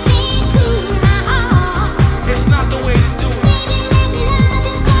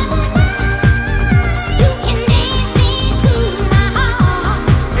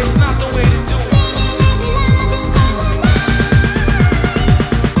 It's not the way to do it.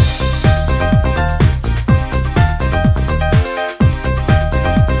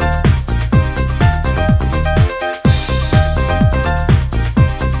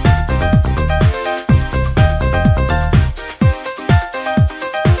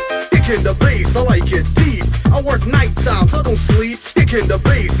 Kicking the bass, I like it deep. I work night times, I don't sleep. Kicking the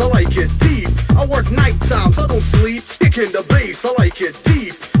bass, I like it deep. I work night times, I don't sleep. Kicking the bass, I like it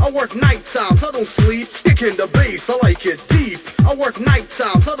deep. I work night times, I don't sleep. Kicking the bass, I like it deep. I work night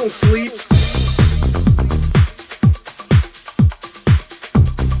times, I don't sleep.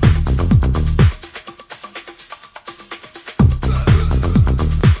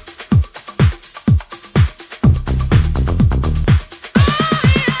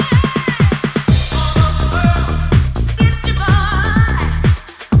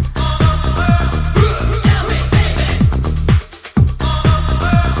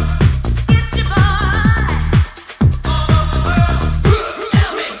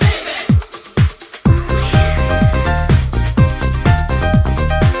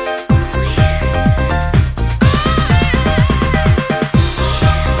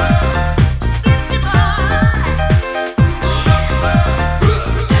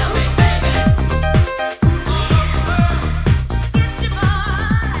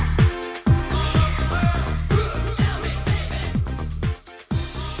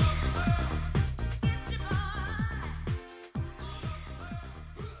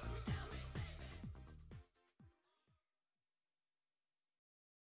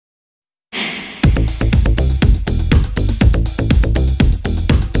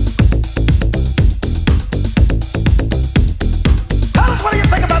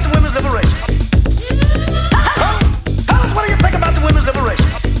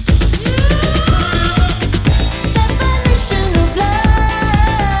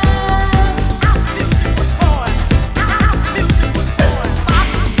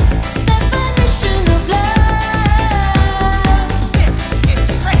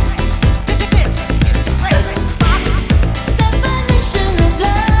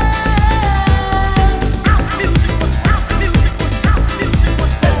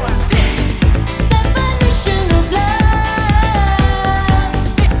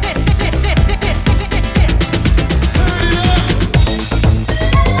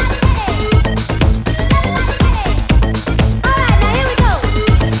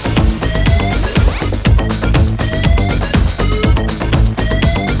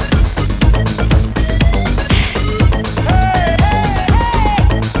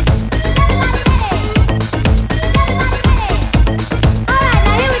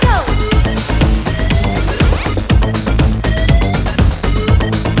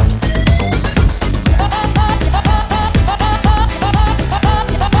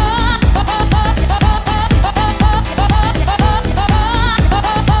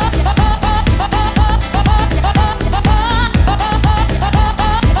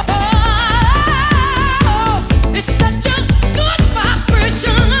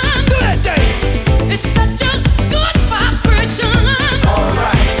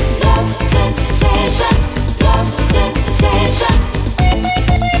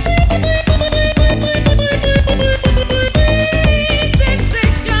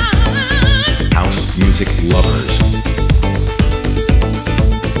 music lovers.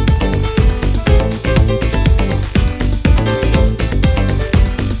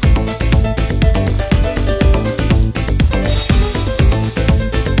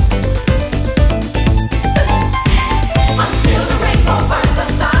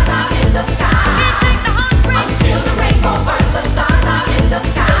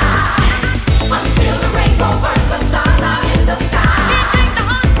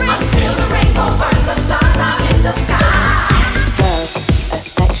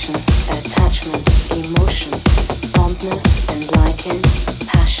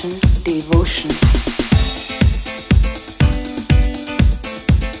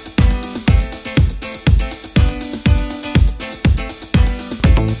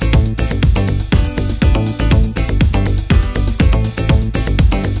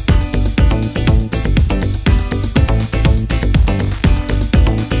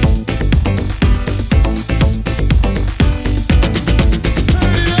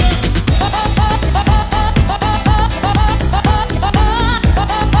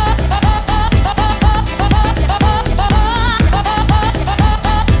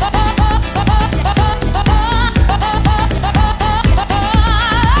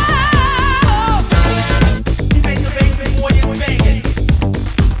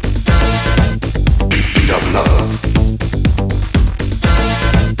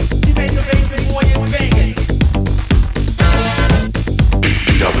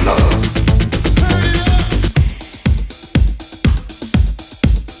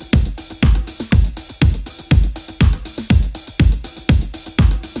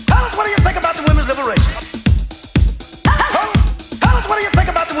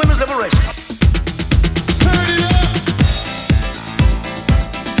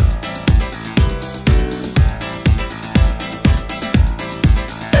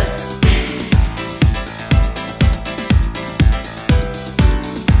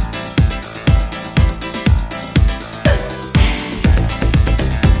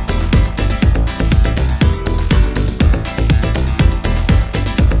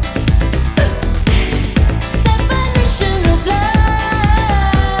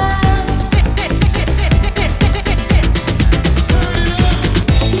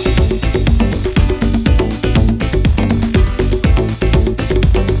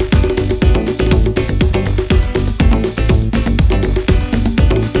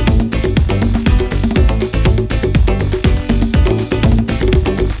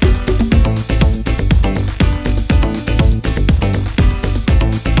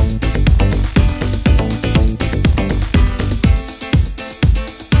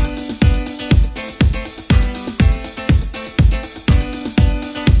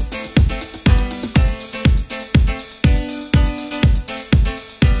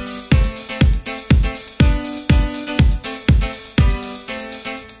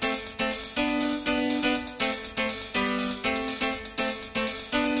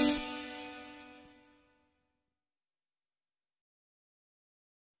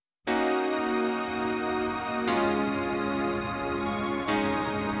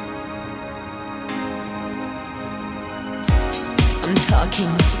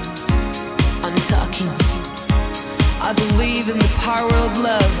 I'm talking. I believe in the power of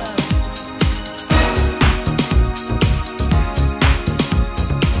love.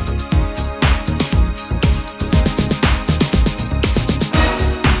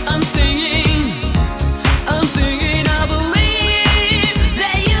 I'm singing, I believe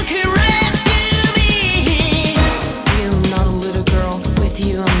that you can rescue me. You're not a little girl, with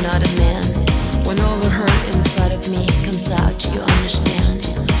you I'm not a man. When all the hurt inside of me comes out, you understand.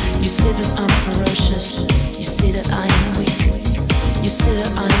 You say that I'm ferocious, you say that I am weak. You say that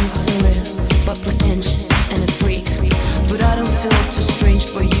I am silly, but pretentious and a freak. But I don't feel too strange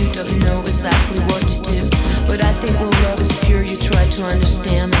for you, don't know exactly what to do. But I think when love is pure, you try to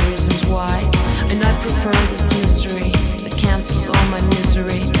understand the reasons why. And I prefer this mystery that cancels all my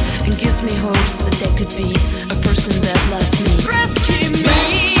misery and gives me hopes that there could be a person that loves me. Rescue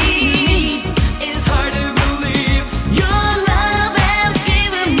me, it's hard to believe your love has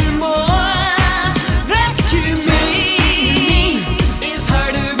given me more. Rescue me, it's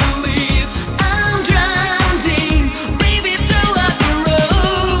hard to believe I'm drowning, baby, throw up the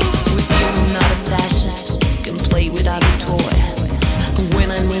road. With you I'm not a fascist, can play without a toy. And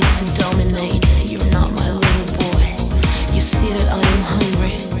when I need to dominate, you're not my little boy. You see that I am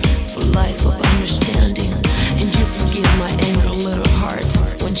hungry for life of understanding, and you forgive my anger little heart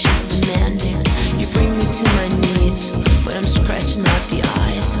when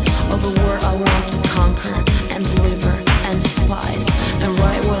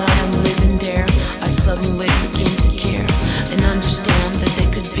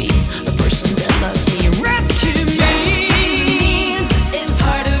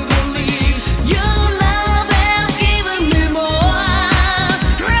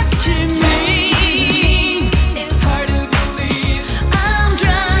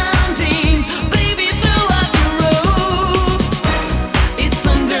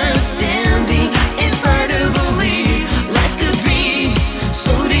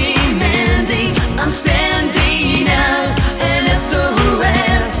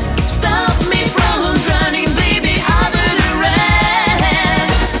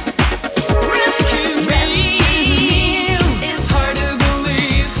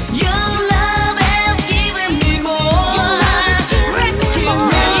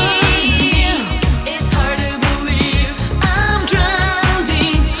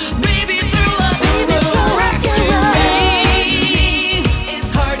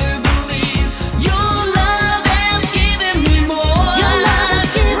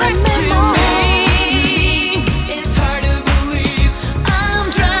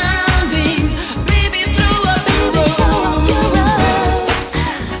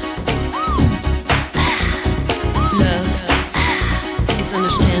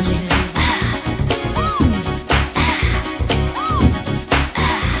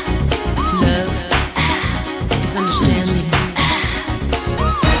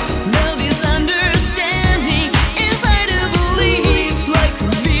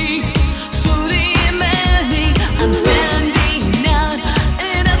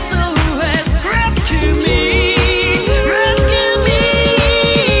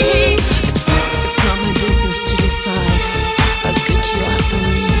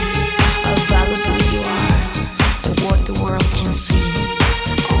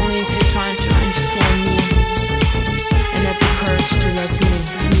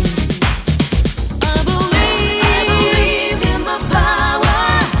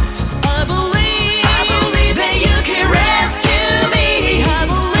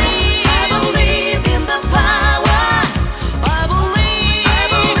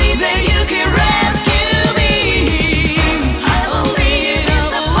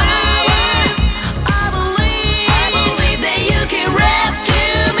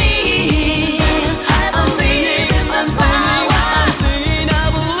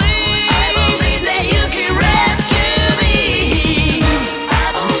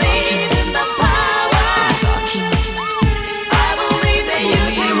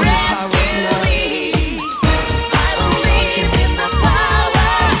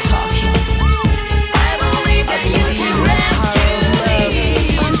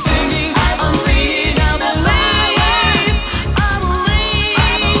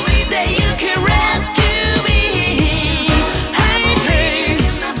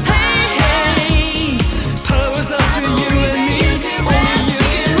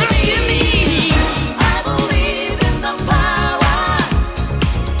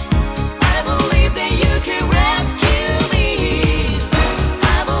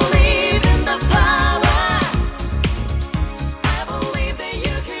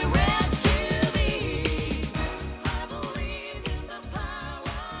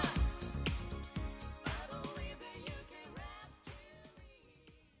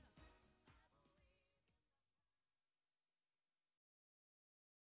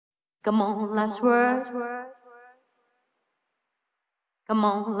Come on, let's work. Come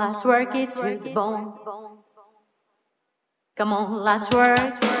on, let's work it to the bone. Come on, let's work.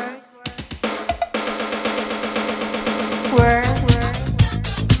 Work.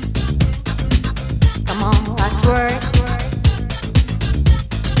 Come on, let's work.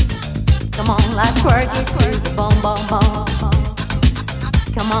 Come on, let's work it to the bone, bone, bone.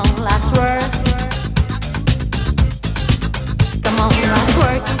 Come on, let's work. Come on, let's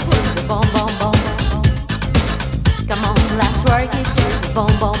work it to the bone, bone, bone. Come on, let's work it to the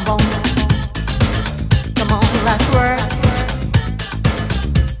bone, bone, bone. Come on, let's work.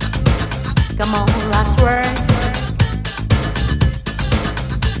 Come on, let's work.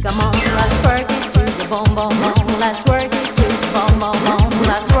 Come on, let's work it to the bone, bone, bone. Let's work it to the bone, bone, bone.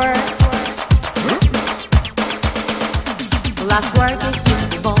 Let's work. Let's work it to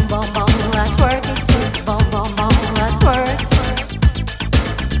the bone, bone, bone. Let's work it to the bone, bone, bone. Let's work.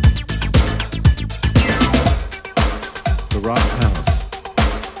 The rock house.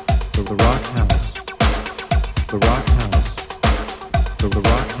 The rock house. The rock house. The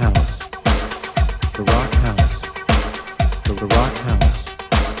rock house. The rock house. The rock house.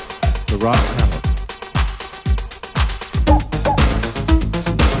 The rock house.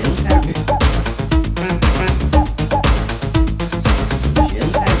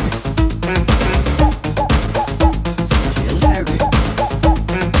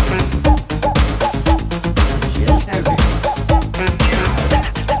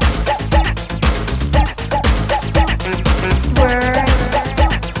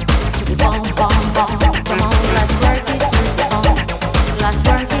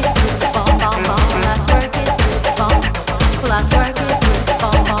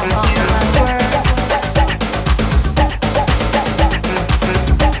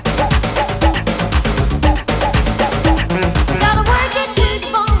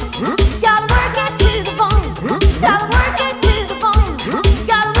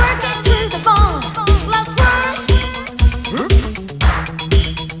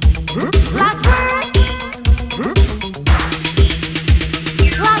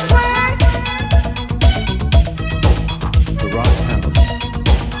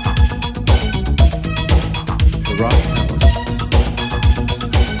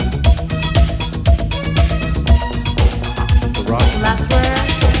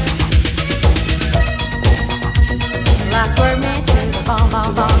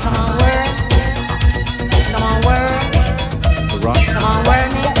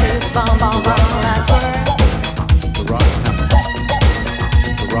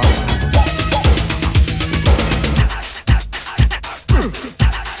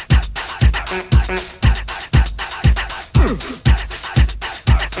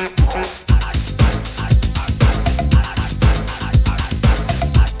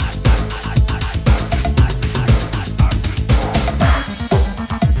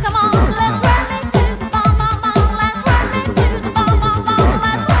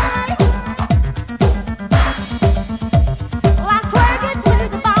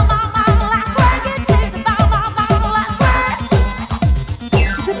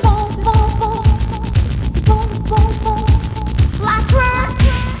 Let's work.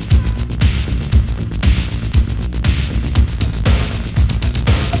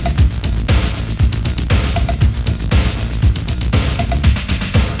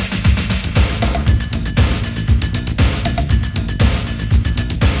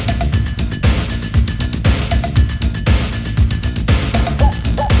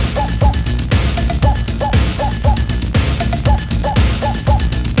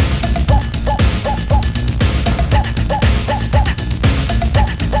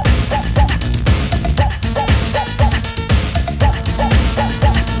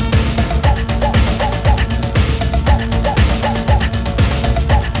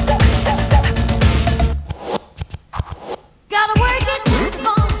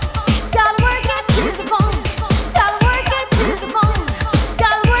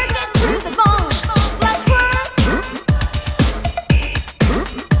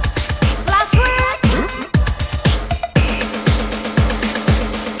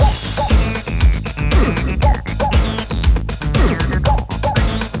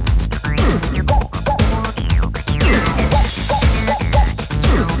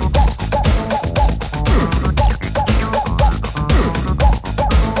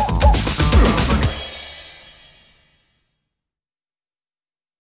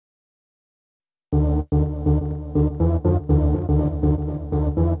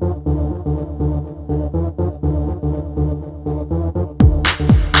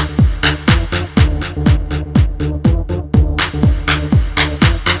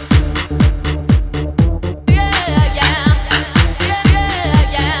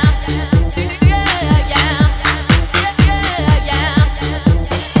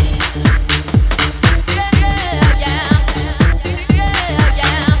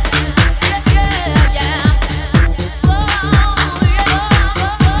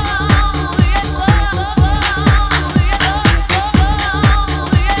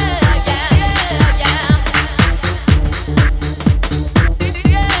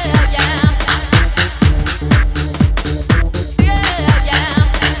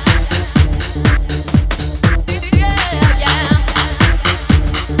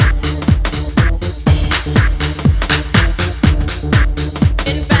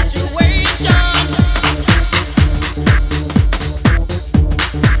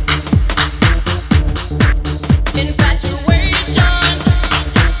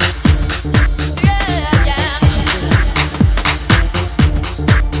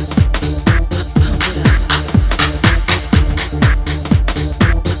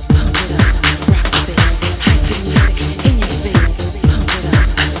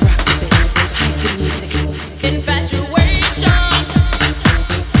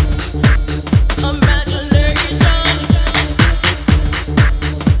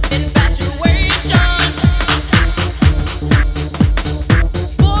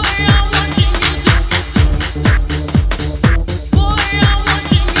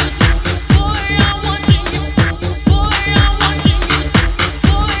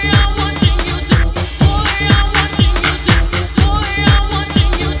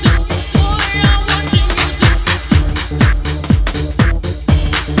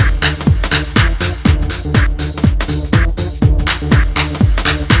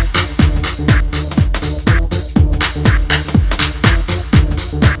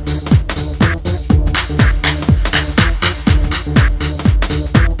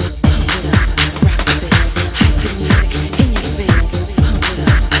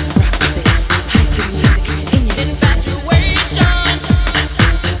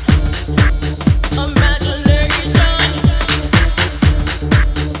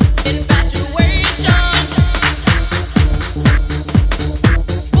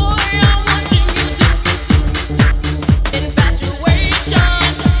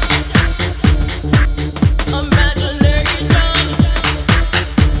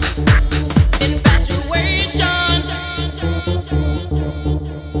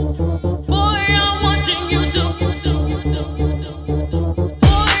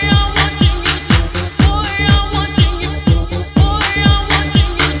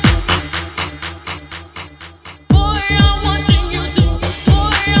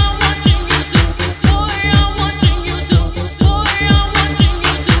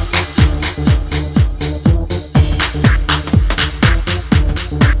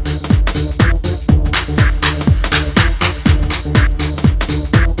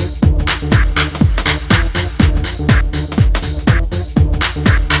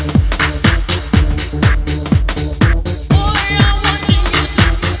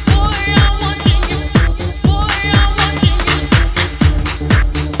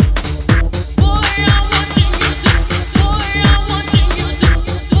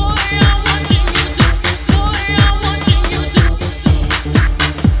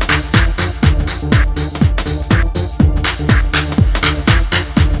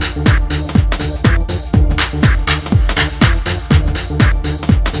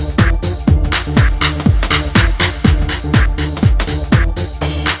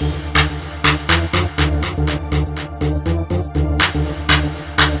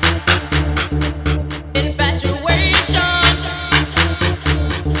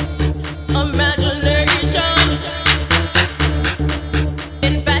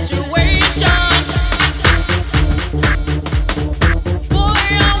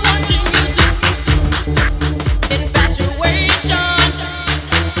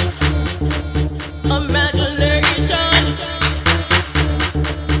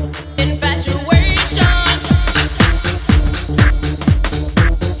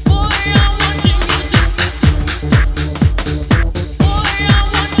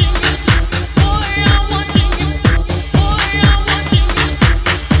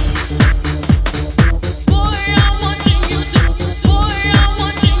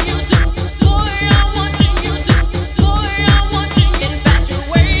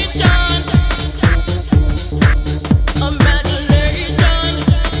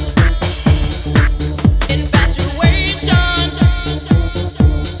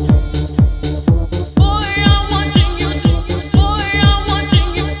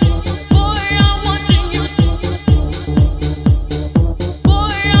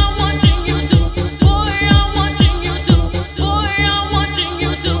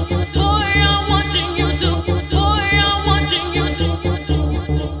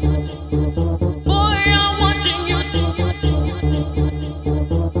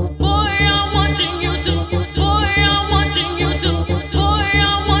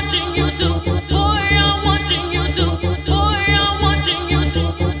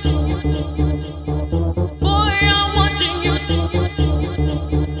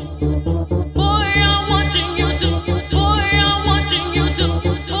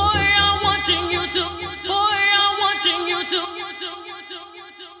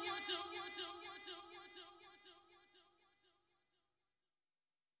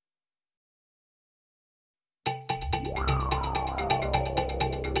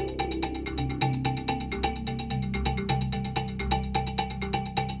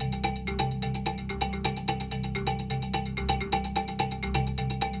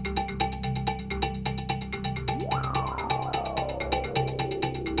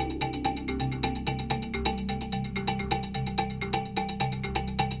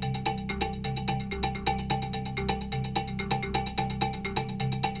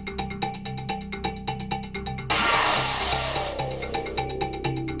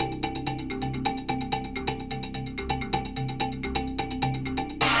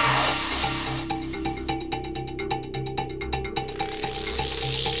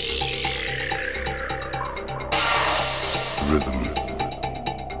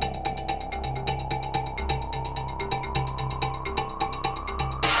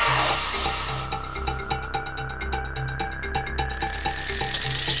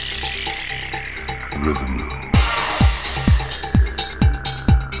 Rhythm.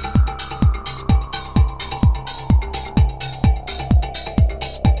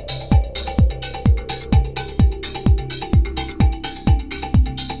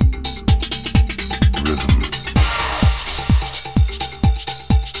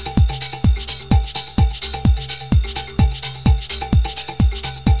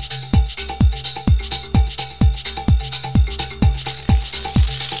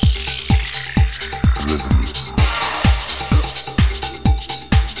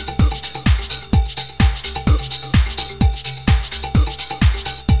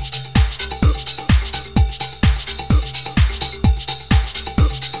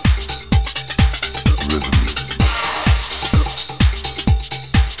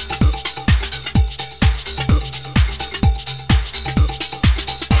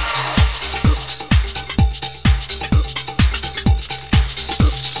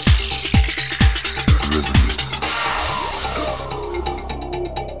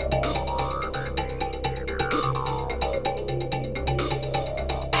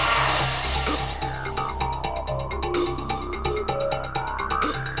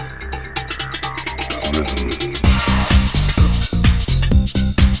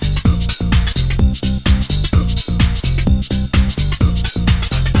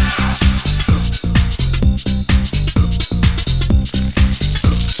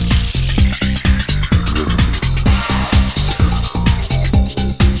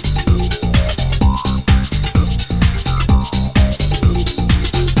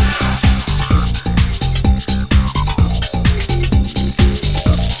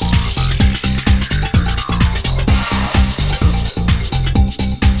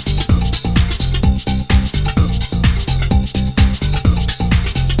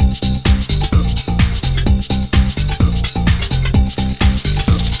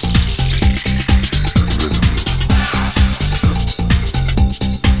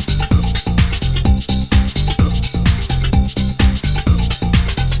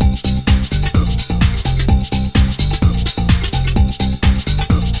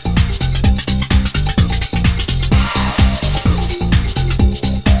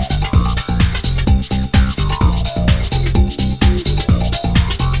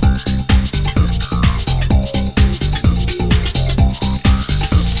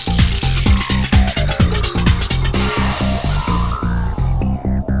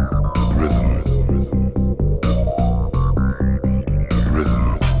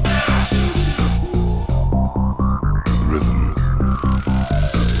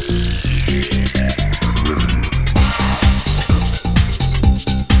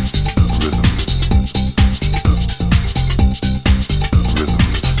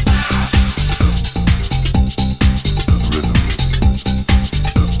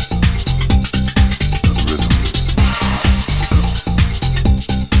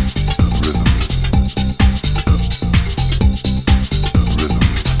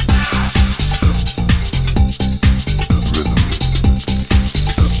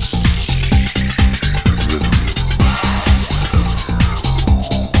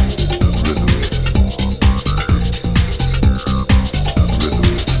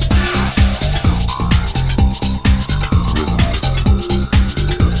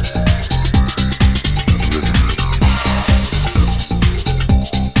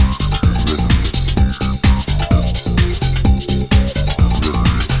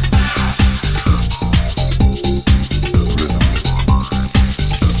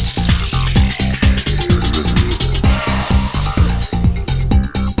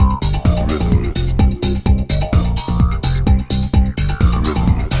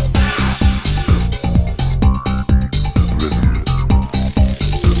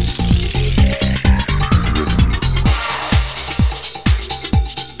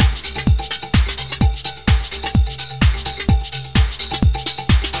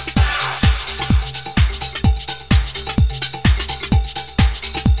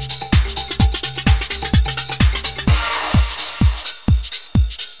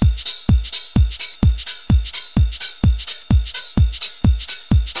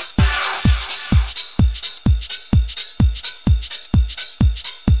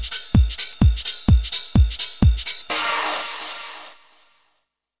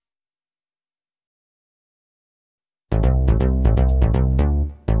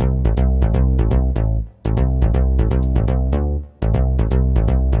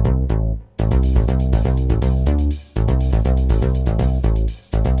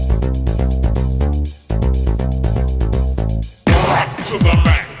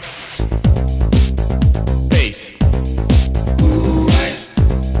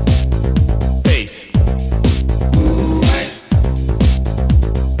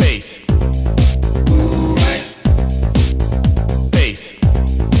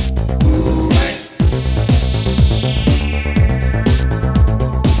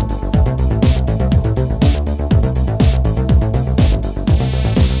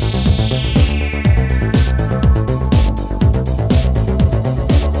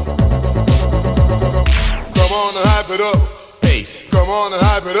 hype it up. Bass. Come on and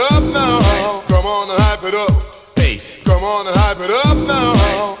hype it up now. Come on and hype it up. Bass. Come on and hype it up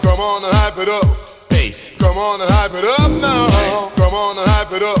now. Come on and hype it up. Bass. Come on and hype it up now. Come on and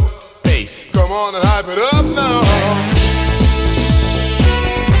hype it up. Bass. Come on and hype it up now.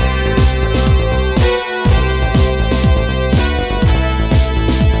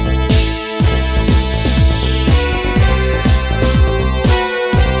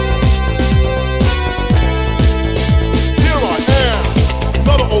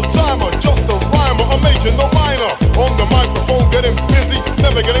 Just a rhymer, a major, no minor. On the microphone, getting busy,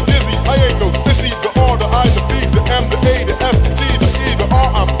 never getting dizzy. I ain't no sissy. The R, the I, the B, the M, the A, the S, the T, the E, the R.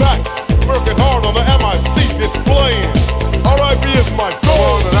 I'm back, working hard on the MIC displaying. R.I.B. is my goal. Come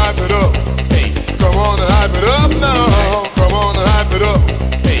on and hype it up. Bass. Come on and hype it up now. Come on and hype it up.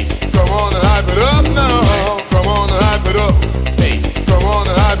 Bass. Come on and hype it up now. Come on and hype it up. Bass. Come on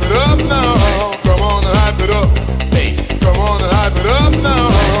and hype it up now. Come on and hype it up. Bass. Come on and hype it up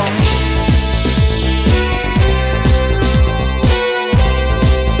now.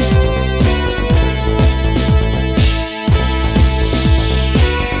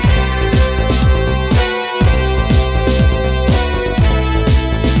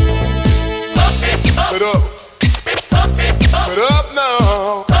 It up. It up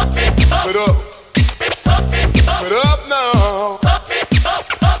now. It up. It up now.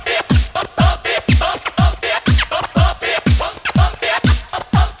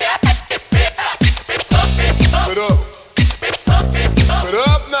 It up. It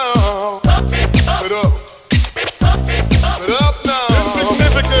up now. It up. It up now.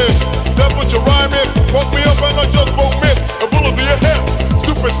 Insignificant. That's what your rhyme is. Walk me up and I just won't miss. A bullet to your head.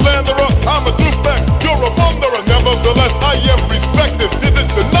 Stupid slanderer. I'm a toothback. You're a wanderer. Nevertheless, I am respected. This is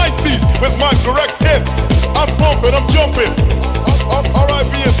the 90s with my correct hit. I'm pumping. I'm jumping.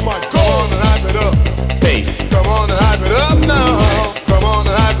 R.I.B. is my goal. Come on and hype it up. Bass. Come on and hype it up now. Come on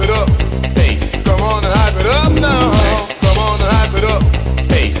and hype it up. Bass. Come on and hype it up now. Come on and hype it up.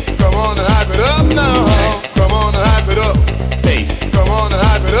 Bass. Come on and hype it up now. Come on and hype it up. Bass. Come on and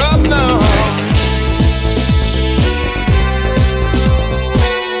hype it up now.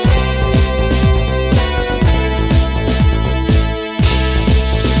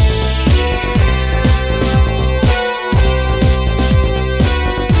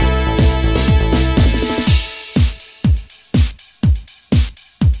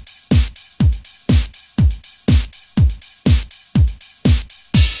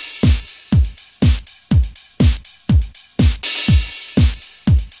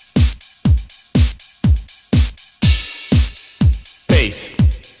 Bass.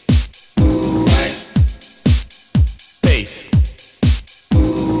 Bass.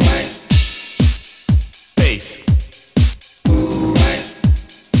 Bass.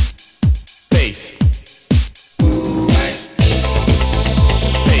 Bass.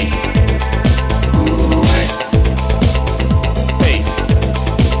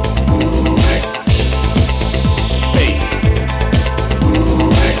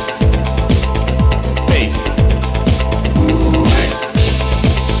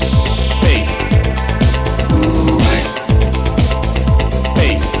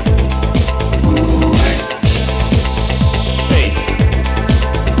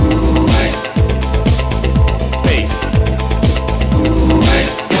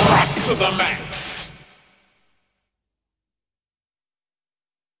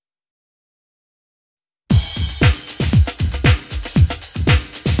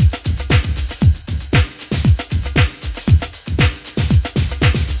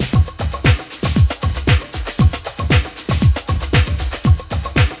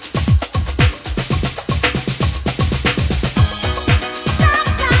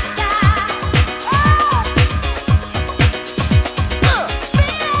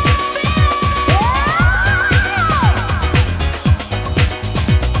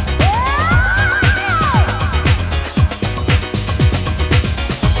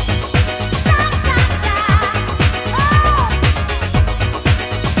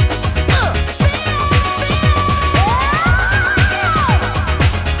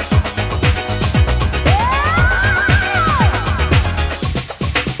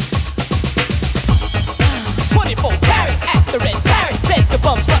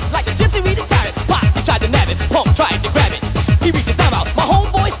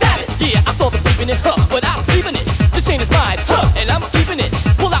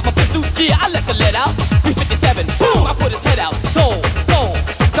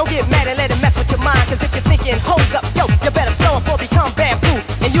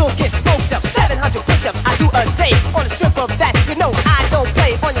 On the strip of that, you know I don't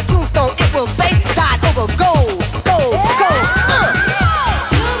play. On your tombstone it will say died over gold, gold.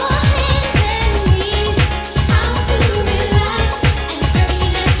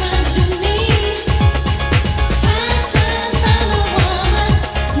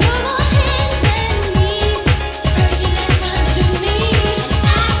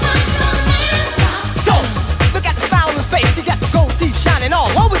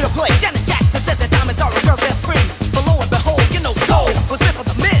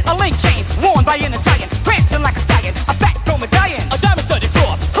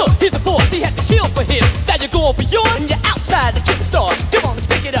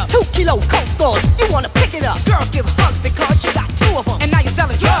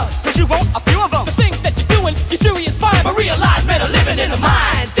 you want a few of them. The things that you're doing, your theory is fine, but realize men are living in the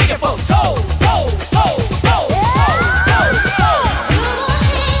mind. Digging for gold, gold, gold, gold, gold, gold, gold. No more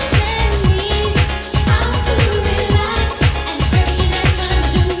hands and knees. I want to relax and baby, you're not trying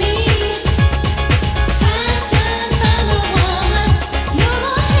to do me. Passion from a woman. No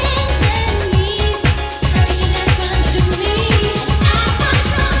more hands and knees. Baby, you're not trying to do me. I want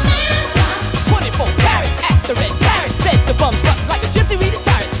the master. 24 carat, at the red carrot. Said the bums rust like a gypsy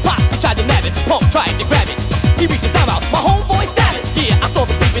retired. Pops tried to nab it, pump tried to grab it. He reaches out, my homeboy stab it. Yeah, I saw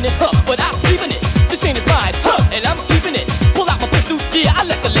the peeping it, huh, but I sleep in it. The chain is mine, huh, and I'm keeping it. Pull out my pistol, yeah, I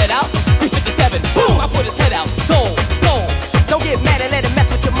let the lead out. 357, boom, I put his head out. Go, go. Don't get mad and let it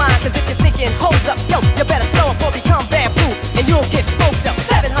mess with your mind. Cause if you're thinking, hold up, yo, you better slow up or become bamboo. And you'll get smoked up.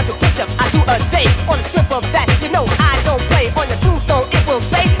 700 push-ups I do a day. On the strip of that, you know I don't play. On your tombstone it will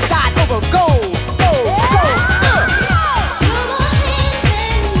say, died over gold, gold, gold. No more hands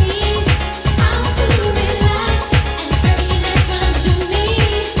and knees. I want to relax and baby, you're not trying to do me.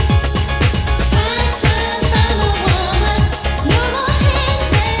 Passion from a woman. No more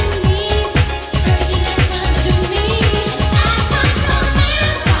hands and knees. Baby, you're not trying to do me. I want the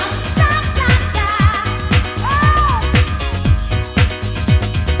master. Stop, stop, stop.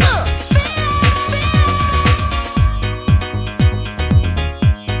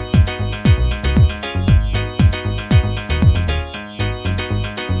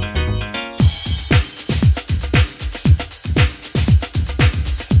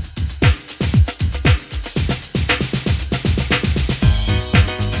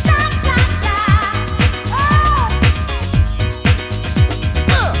 Stop, stop, stop.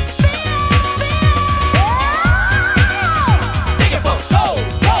 Digging for gold,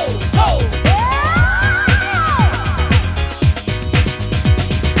 gold, gold.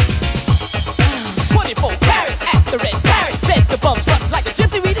 24 carat, at the red carrot. Said the bums rust like a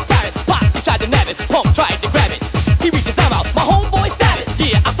gypsy retired. Pops tried to nab it, pump tried to grab it. He reaches out, my homeboy stab it.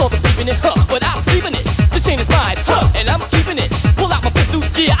 Yeah, I saw the peeping it, huh, but I sleep in it. The chain is mine, huh, and I'm keeping it. Pull out my pistol,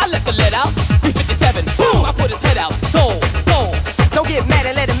 yeah, I let the lead out. 357, boom, I put his head out. Go, go. Don't get mad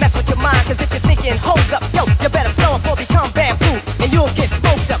and let it mess with your mind. Cause if you're thinking, hold up,